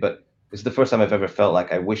responsibility, but this is the first time I've ever felt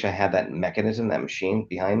like I wish I had that mechanism, that machine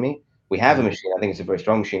behind me. We have a machine. I think it's a very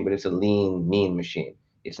strong machine, but it's a lean, mean machine.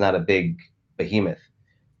 It's not a big behemoth.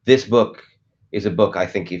 This book is a book I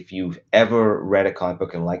think if you've ever read a comic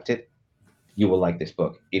book and liked it, you will like this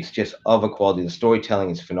book. It's just of a quality. The storytelling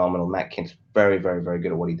is phenomenal. Matt Kint's very, very, very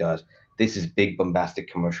good at what he does. This is big,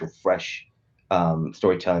 bombastic, commercial, fresh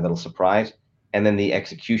storytelling that'll surprise. And then the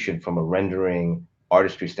execution from a rendering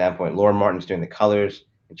artistry standpoint. Laura Martin's doing the colors,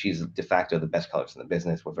 and she's de facto the best colorist in the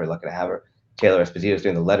business. We're very lucky to have her. Taylor Esposito's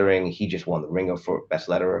doing the lettering. He just won the Ringo for best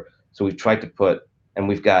letterer. So we've tried to put, and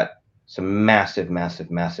we've got some massive, massive,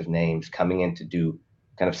 massive names coming in to do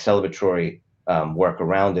kind of celebratory work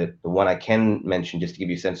around it. The one I can mention, just to give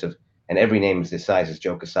you a sense of, and every name is this size, is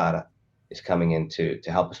Joe Quesada is coming in to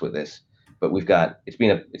help us with this. But we've got,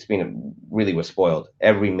 really, we're spoiled.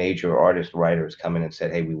 Every major artist, writer has come in and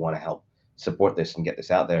said, hey, we want to help support this and get this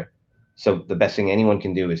out there. So the best thing anyone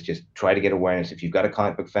can do is just try to get awareness. If you've got a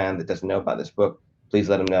comic book fan that doesn't know about this book, please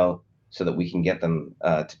let them know so that we can get them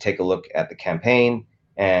to take a look at the campaign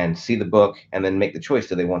and see the book and then make the choice.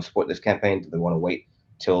 Do they want to support this campaign? Do they want to wait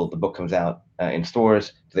till the book comes out in stores?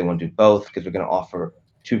 Do they want to do both? Because we're going to offer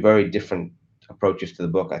two very different approaches to the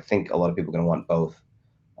book. I think a lot of people are going to want both.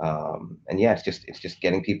 And yeah, it's just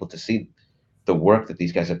getting people to see the work that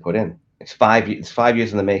these guys have put in. It's 5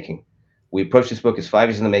 years in the making. We approach this book as 5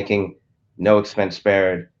 years in the making, no expense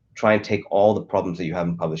spared. Try and take all the problems that you have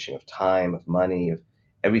in publishing, of time, of money, of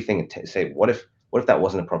everything, and say, what if that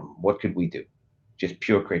wasn't a problem? What could we do? Just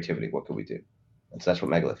pure creativity. What could we do? And so that's what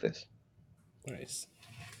Megalith is. Nice.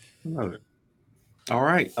 Love it. All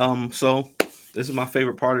right. So this is my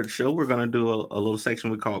favorite part of the show. We're going to do a little section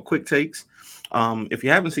we call Quick Takes. If you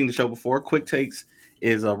haven't seen the show before, Quick Takes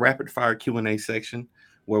is a rapid fire Q&A section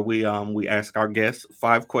where we ask our guests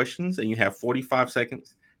 5 questions and you have 45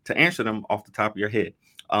 seconds to answer them off the top of your head.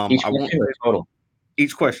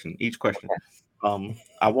 Each question.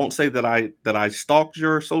 I won't say that I stalked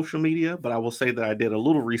your social media, but I will say that I did a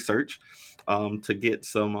little research to get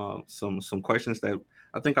some questions that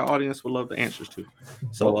I think our audience would love the answers to.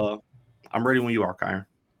 So I'm ready when you are, Kyron.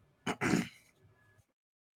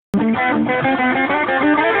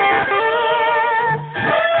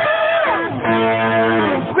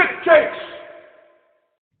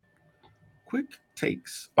 Quick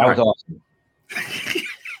takes. That was awesome. Thank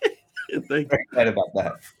you. Very excited about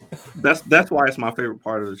that. That's why it's my favorite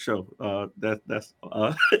part of the show. So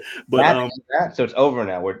it's over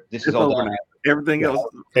now. This is all over now.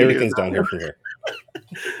 Everything's down here from here.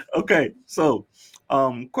 Okay, so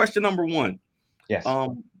question number 1. Yes.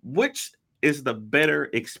 Which is the better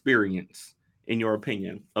experience in your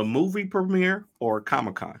opinion, a movie premiere or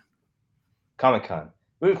Comic-Con? Comic-Con.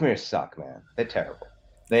 Movie premieres suck, man. They're terrible.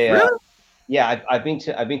 Really? Yeah, I've been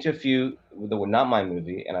to a few that were not my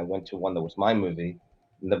movie, and I went to one that was my movie.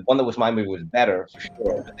 And the one that was my movie was better for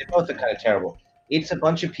sure, but they both are kind of terrible. It's a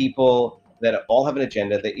bunch of people that all have an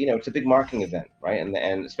agenda. That it's a big marketing event, right?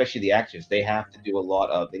 And especially the actors, they have to do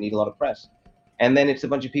they need a lot of press. And then it's a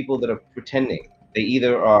bunch of people that are pretending. They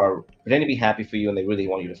either are pretending to be happy for you and they really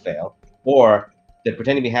want you to fail, or they're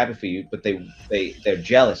pretending to be happy for you, but they're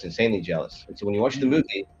jealous, insanely jealous. And so when you watch the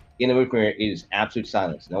movie, in the movie premiere, it is absolute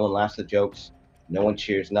silence. No one laughs at jokes. No one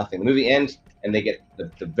cheers. Nothing. The movie ends, and they get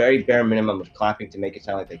the very bare minimum of clapping to make it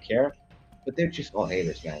sound like they care. But they're just all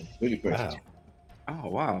haters, man. Movie premieres. Wow. Oh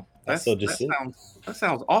wow, that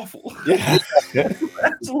sounds awful. Yeah,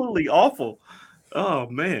 absolutely awful. Oh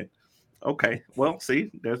man. Okay. Well,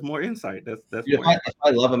 see, there's more insight. That's if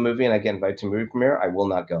I love a movie and I get invited to a movie premiere, I will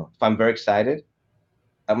not go. If I'm very excited,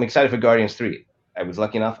 I'm excited for Guardians 3. I was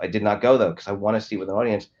lucky enough. I did not go though because I want to see it with an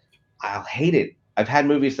audience. I'll hate it. I've had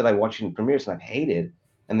movies that I watch in premieres and I've hated,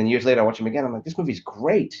 and then years later I watch them again. I'm like, this movie's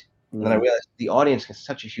great. And then I realized the audience has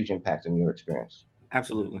such a huge impact on your experience.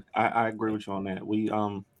 Absolutely, I agree with you on that.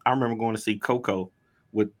 I remember going to see Coco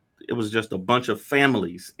it was just a bunch of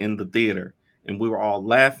families in the theater, and we were all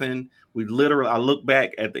laughing. I looked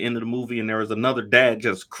back at the end of the movie, and there was another dad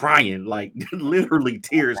just crying, like literally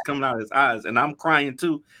tears coming out of his eyes, and I'm crying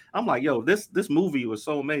too. I'm like, yo, this movie was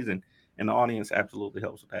so amazing, and the audience absolutely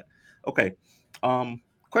helps with that. Okay,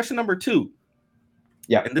 question number 2.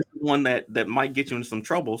 Yeah, and this is one that might get you into some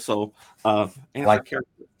trouble. So, answer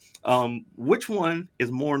carefully. Which one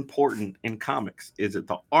is more important in comics? Is it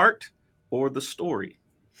the art or the story?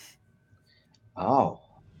 Oh,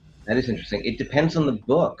 that is interesting. It depends on the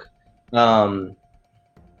book.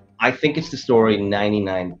 I think it's the story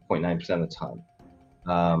 99.9% of the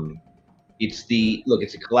time.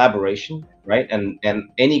 it's a collaboration, right? And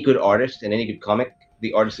any good artist and any good comic,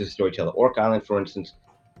 the artist is a storyteller. Orc Island, for instance,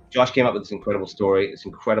 Josh came up with this incredible story, this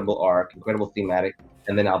incredible arc, incredible thematic,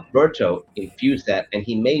 and then Alberto infused that, and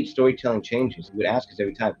he made storytelling changes. He would ask us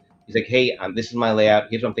every time. He's like, "Hey, this is my layout.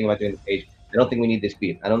 Here's what I'm thinking about doing the page. I don't think we need this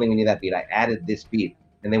beat. I don't think we need that beat. I added this beat."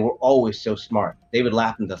 And they were always so smart. David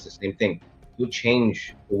Lapham does the same thing. He'll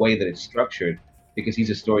change the way that it's structured because he's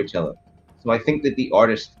a storyteller. So I think that the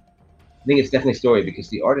artist, I think it's definitely story, because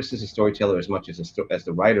the artist is a storyteller as much as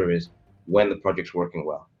the writer is when the project's working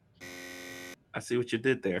well. I see what you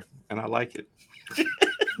did there, and I like it.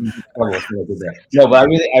 No, but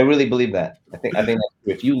I really believe that. I think that's true.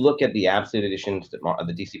 If you look at the absolute editions that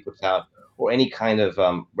the DC puts out, or any kind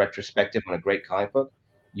of retrospective on a great comic book,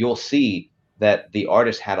 you'll see that the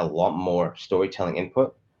artist had a lot more storytelling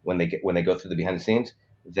input when they go through the behind the scenes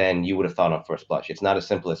than you would have thought on first blush. It's not as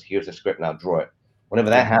simple as here's the script, now draw it. Whenever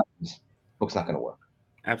that happens, the book's not going to work.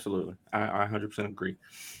 Absolutely, I 100% agree.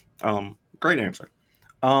 Great answer.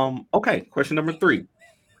 Okay, question number 3.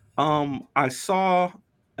 I saw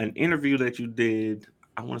an interview that you did,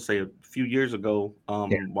 I want to say a few years ago, while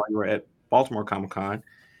you were at Baltimore Comic-Con,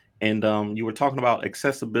 and you were talking about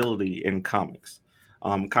accessibility in comics.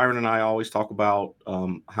 Kyron and I always talk about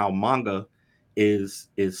how manga is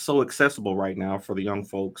so accessible right now for the young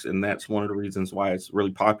folks, and that's one of the reasons why it's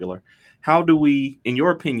really popular. How do we, in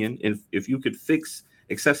your opinion, if you could fix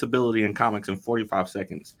accessibility in comics in 45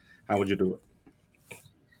 seconds, how would you do it?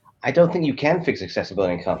 I don't think you can fix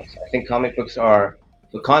accessibility in comics. I think comic books are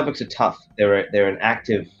tough. They're an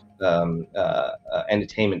active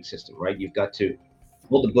entertainment system, right? You've got to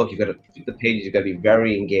hold the book, you've got to flip the pages, you've got to be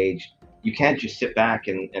very engaged. You can't just sit back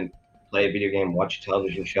and play a video game, watch a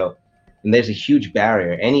television show. And there's a huge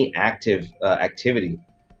barrier. Any active activity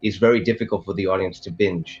is very difficult for the audience to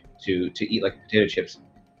binge, to eat like potato chips.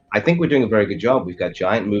 I think we're doing a very good job. We've got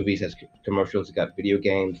giant movies as commercials. We've got video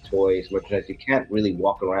games, toys, merchandise. You can't really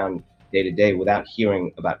walk around day to day without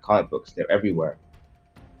hearing about comic books. They're everywhere.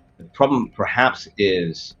 The problem perhaps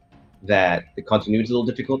is that the continuity is a little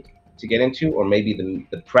difficult to get into, or maybe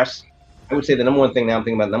the press. I would say the number one thing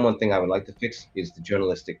I would like to fix is the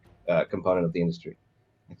journalistic component of the industry.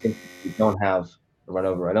 I think we don't have a run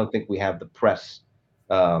over. I don't think we have the press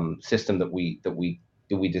system that we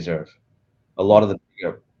deserve. A lot of the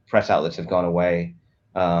bigger press outlets have gone away.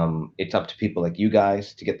 It's up to people like you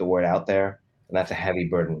guys to get the word out there, and that's a heavy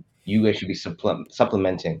burden. You guys should be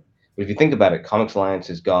supplementing. But if you think about it, Comics Alliance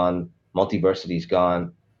is gone, Multiversity is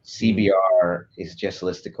gone, CBR is just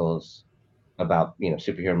listicles about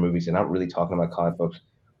superhero movies. They're not really talking about comic books.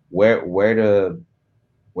 Where do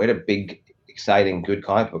big, exciting, good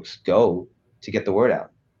comic books go to get the word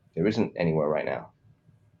out? There isn't anywhere right now.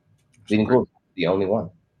 Bleeding Cool is the only one.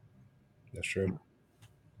 That's true.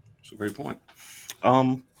 That's a great point.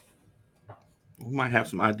 We might have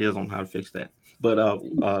some ideas on how to fix that. But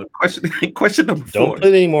question number 4. Don't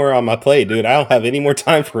put any more on my plate, dude. I don't have any more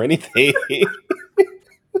time for anything.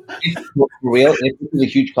 For real, this is a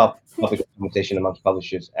huge topic of conversation amongst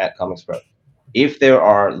publishers at Comics Pro. If there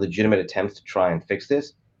are legitimate attempts to try and fix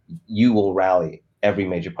this, you will rally every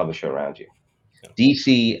major publisher around you.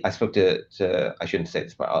 DC, I spoke to I shouldn't say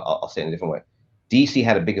this, but I'll say it in a different way. DC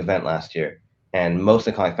had a big event last year, and most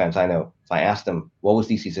of the comic fans I know, if I asked them, what was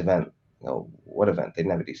DC's event? What event? They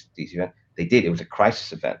didn't have a DC event. They did. It was a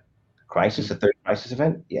Crisis event. Crisis, a third Crisis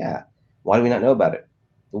event? Yeah. Why do we not know about it?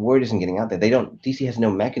 The word isn't getting out there. DC has no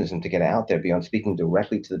mechanism to get it out there beyond speaking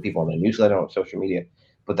directly to the people on their newsletter or on social media.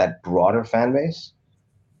 But that broader fan base,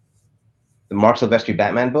 the Mark Silvestri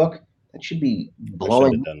Batman book, that should be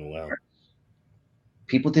blowing. That should have done well.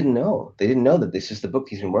 People didn't know. They didn't know that this is the book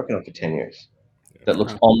he's been working on for 10 years. That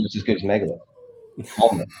looks almost as good as Megalo.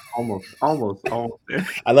 Almost.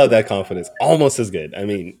 I love that confidence. Almost as good. I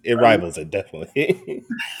mean, it rivals it, definitely.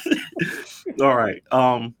 All right.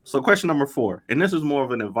 So question number 4, and this is more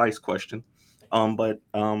of an advice question. But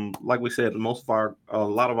like we said, a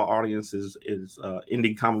lot of our audience is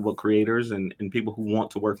indie comic book creators and people who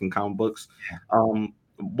want to work in comic books.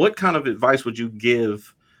 What kind of advice would you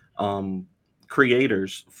give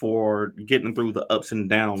creators for getting through the ups and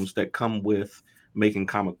downs that come with making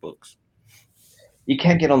comic books? You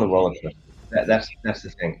can't get on the roller coaster. That's the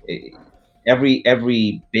thing.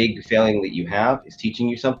 Every big failing that you have is teaching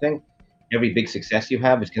you something. Every big success you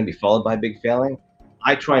have is going to be followed by a big failing.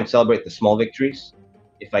 I try and celebrate the small victories.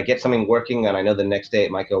 If I get something working and I know the next day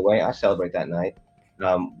it might go away, I celebrate that night.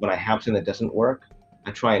 When I have something that doesn't work,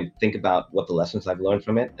 I try and think about what the lessons I've learned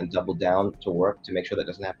from it and double down to work to make sure that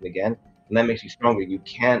doesn't happen again. And that makes you stronger.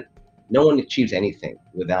 No one achieves anything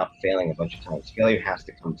without failing a bunch of times. Failure has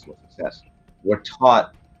to come to success. We're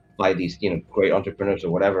taught by these, great entrepreneurs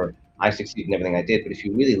or whatever. I succeeded in everything I did. But if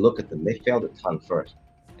you really look at them, they failed a ton first.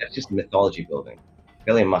 That's just mythology building.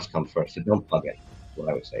 Failure must come first. So don't plug it. That's what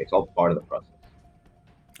I would say. It's all part of the process.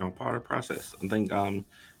 Part of the process. I think Giannis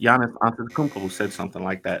Antetokounmpo said something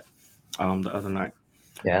like that the other night.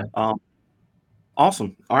 Yeah.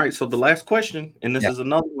 Awesome. All right. So the last question, and this is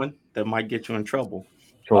another one that might get you in trouble.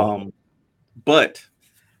 Cool. But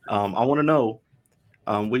I want to know.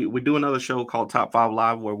 We do another show called Top 5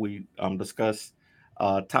 Live where we discuss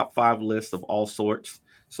top 5 lists of all sorts.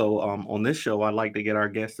 So on this show, I'd like to get our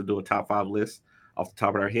guests to do a top 5 list off the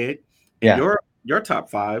top of their head. And your top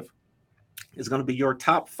 5 is going to be your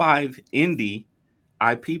top 5 indie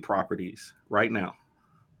IP properties right now.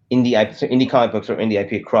 Indie comic books or indie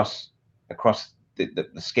IP across the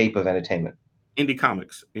scape of entertainment. Indie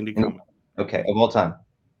comics. Okay, of all time.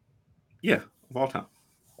 Yeah, of all time.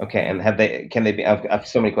 Okay, and can they be? I have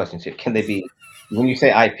so many questions here. Can they be? When you say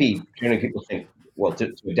IP, generally people think, well,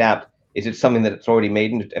 to adapt. Is it something that it's already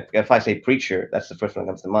made? If I say Preacher, that's the first one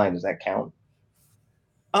that comes to mind. Does that count?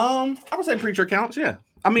 I would say Preacher counts. Yeah,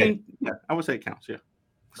 I mean, yeah, I would say it counts. Yeah,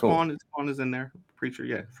 cool. Spawn is in there. Preacher,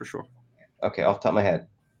 yeah, for sure. Okay, off the top of my head,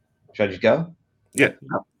 should I just go? Yeah.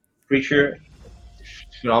 Preacher,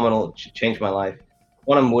 phenomenal, changed my life.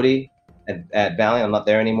 Quantum Woody at Valiant, I'm not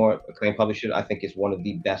there anymore. Acclaimed publisher, I think is one of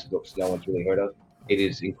the best books no one's really heard of. It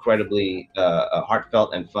is incredibly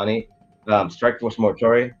heartfelt and funny. Strike Force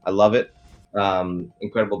Mortuary, I love it.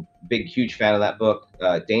 Incredible, big, huge fan of that book.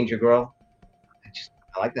 Danger Girl,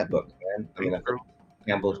 I like that book, man. I mean,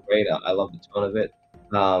 Campbell's great. I love the tone of it.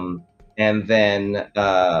 And then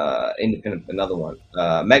independent, another one,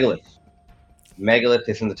 Megalith. Megalith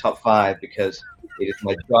is in the top 5 because it is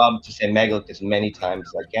my job to say Megalith as many times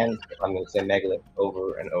as I can. So I'm going to say Megalith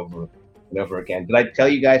over and over and over again. Did I tell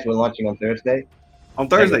you guys we're launching on Thursday? On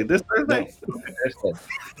Thursday, this Thursday? Thursday.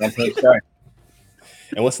 Campaign start.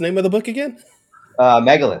 And what's the name of the book again?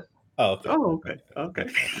 Megalith. Oh, okay. Oh, okay.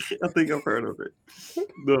 I think I've heard of it.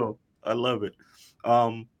 No, I love it.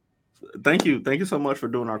 Thank you so much for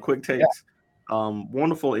doing our quick takes.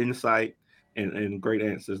 Wonderful insight and great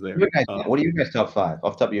answers there. What are you guys top 5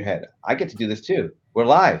 off the top of your head? I get to do this too. We're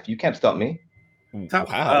live. You can't stop me.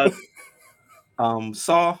 Wow.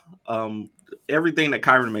 Saw everything that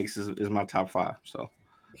Kyron makes is my top 5. So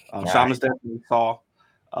Shaman's definitely Saw,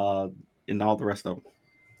 and all the rest of them.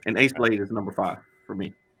 And Ace Blade is number 5 for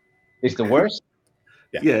me. It's the worst?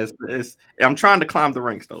 Yeah, it's I'm trying to climb the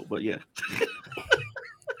ranks though, but yeah.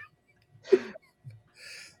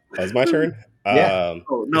 It's my turn. Yeah.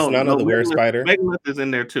 No, the Were Spider. Megalith is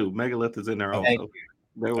in there too. Megalith is in there also.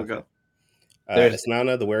 There we go.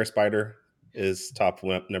 Isnana the Were Spider is top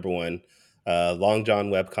number 1. Long John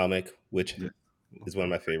webcomic, which is one of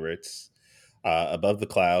my favorites. Above the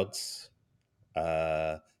Clouds,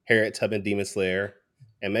 Harriet Tubman Demon Slayer,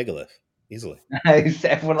 and Megalith. Easily.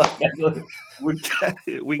 Everyone loves Megalith.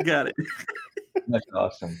 We got it. That's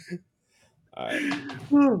awesome. All right.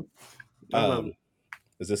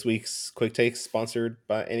 Is this week's Quick Takes sponsored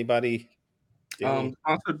by anybody?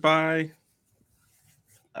 Sponsored by,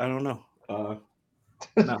 I don't know.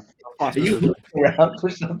 No. Are you looking around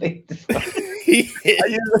for something?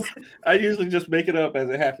 I usually just make it up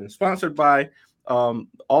as it happens. Sponsored by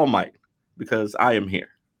All Might, because I am here.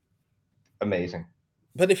 Amazing.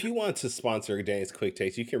 But if you want to sponsor Danny's Quick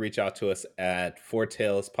Takes, you can reach out to us at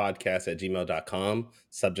fourtailspodcast@gmail.com.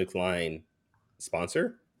 Subject line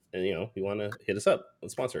sponsor. And, you want to hit us up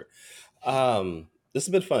and sponsor. This has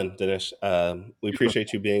been fun, Dinesh. We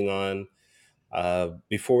appreciate you being on.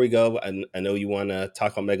 Before we go, I know you want to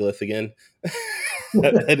talk on Megalith again.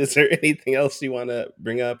 Is there anything else you want to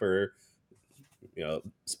bring up or,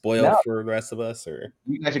 spoil for the rest of us? Or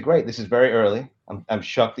you guys are great. This is very early. I'm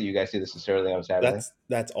shocked that you guys do this early on Saturday.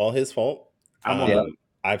 That's all his fault.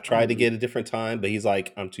 I've tried to get a different time, but he's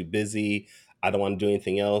like, I'm too busy. I don't want to do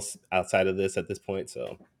anything else outside of this at this point.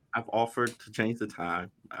 So I've offered to change the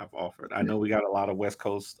time. I know we got a lot of West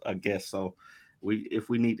Coast guests, so if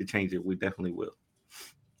we need to change it, we definitely will.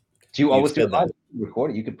 Do you always do it live?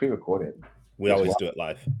 Record it? You could pre-record it. We always do it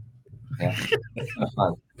live. Yeah.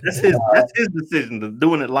 That's his decision.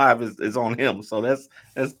 Doing it live is on him. So that's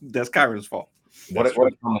Kyron's fault. What a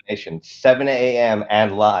combination. 7 a.m.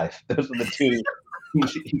 and live. Those are the two you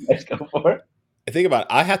guys go for. I think about it,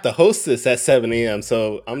 I have to host this at 7 a.m.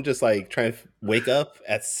 So I'm just like trying to wake up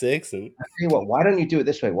at 6. And I tell you what, why don't you do it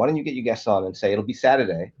this way? Why don't you get your guests on and say it'll be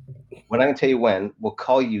Saturday? We're not going to tell you when. We'll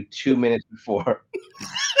call you 2 minutes before.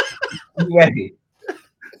 Be ready.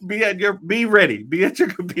 Be ready. Be at your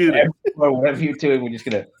computer. Or whatever you're doing, we're just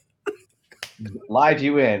going to live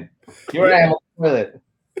you in. Here I am on the toilet.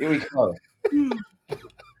 Here we go.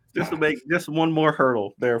 Just to make just one more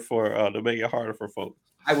hurdle there for to make it harder for folks.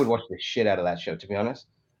 I would watch the shit out of that show, to be honest.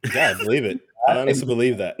 Yeah, I believe it. I honestly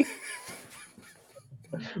believe that.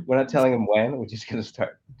 We're not telling him when. We're just gonna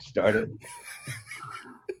start it.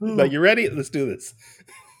 But you ready? Let's do this.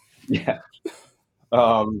 Yeah.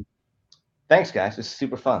 Thanks, guys. This is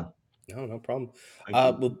super fun. No problem.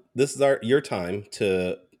 Well, this is your time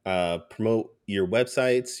to promote your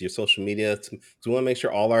websites, your social media. So we want to make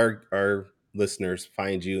sure all our listeners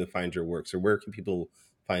find you and find your work. So where can people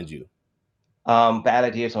find you? Bad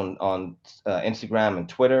Ideas on Instagram and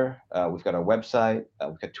Twitter. We've got our website.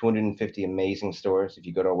 We've got 250 amazing stores. If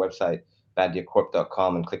you go to our website,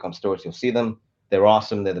 badideacorp.com, and click on stores, you'll see them. They're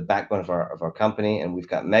awesome. They're the backbone of our company. And we've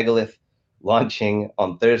got Megalith launching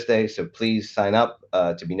on Thursday. So please sign up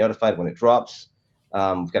to be notified when it drops.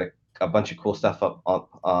 We've got a bunch of cool stuff up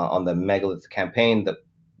on the Megalith campaign that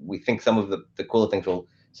we think some of the cooler things will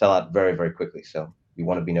sell out very, very quickly. So you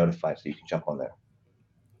want to be notified so you can jump on there.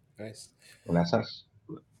 Nice. And that's us.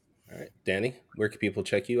 All right. Danny, where can people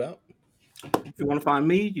check you out? If you want to find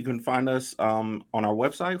me, you can find us on our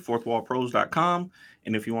website, fourthwallpros.com.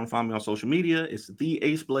 And if you want to find me on social media, it's the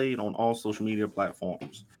Ace Blade on all social media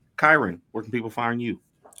platforms. Kyron, where can people find you?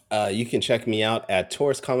 You can check me out at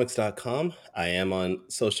tauruscomics.com. I am on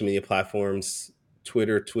social media platforms,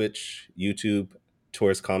 Twitter, Twitch, YouTube,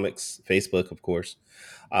 Taurus Comics, Facebook, of course.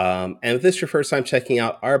 And if this is your first time checking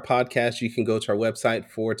out our podcast, you can go to our website,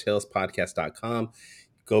 fourtailspodcast.com.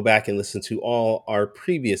 Go back and listen to all our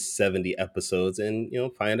previous 70 episodes and,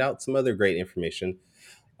 find out some other great information.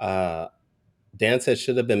 Dan said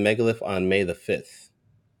should have been Megalith on May the 5th.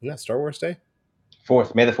 Isn't that Star Wars Day?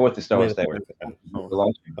 4th. May the 4th is Star Wars Day.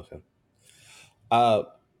 Okay.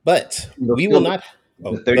 But we will not.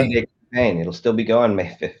 The 30-day campaign. It'll still be going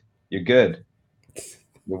May 5th. You're good.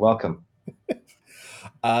 You're welcome.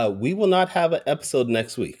 We will not have an episode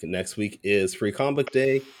next week. Next week is Free Comic Book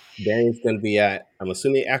Day. Danny's going to be at, I'm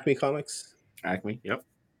assuming, Acme Comics? Acme, yep.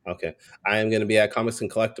 Okay. I am going to be at Comics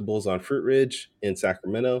and Collectibles on Fruit Ridge in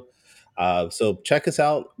Sacramento. So check us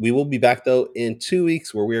out. We will be back, though, in 2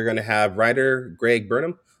 weeks where we are going to have writer Greg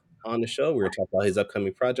Burnham on the show. We're going to talk about his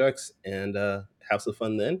upcoming projects and have some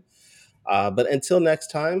fun then. But until next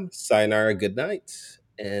time, sayonara, good night,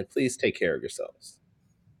 and please take care of yourselves.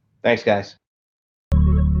 Thanks, guys.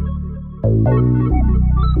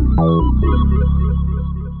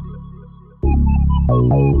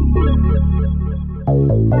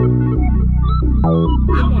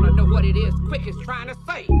 I want to know what it is Quick is trying to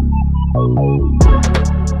say.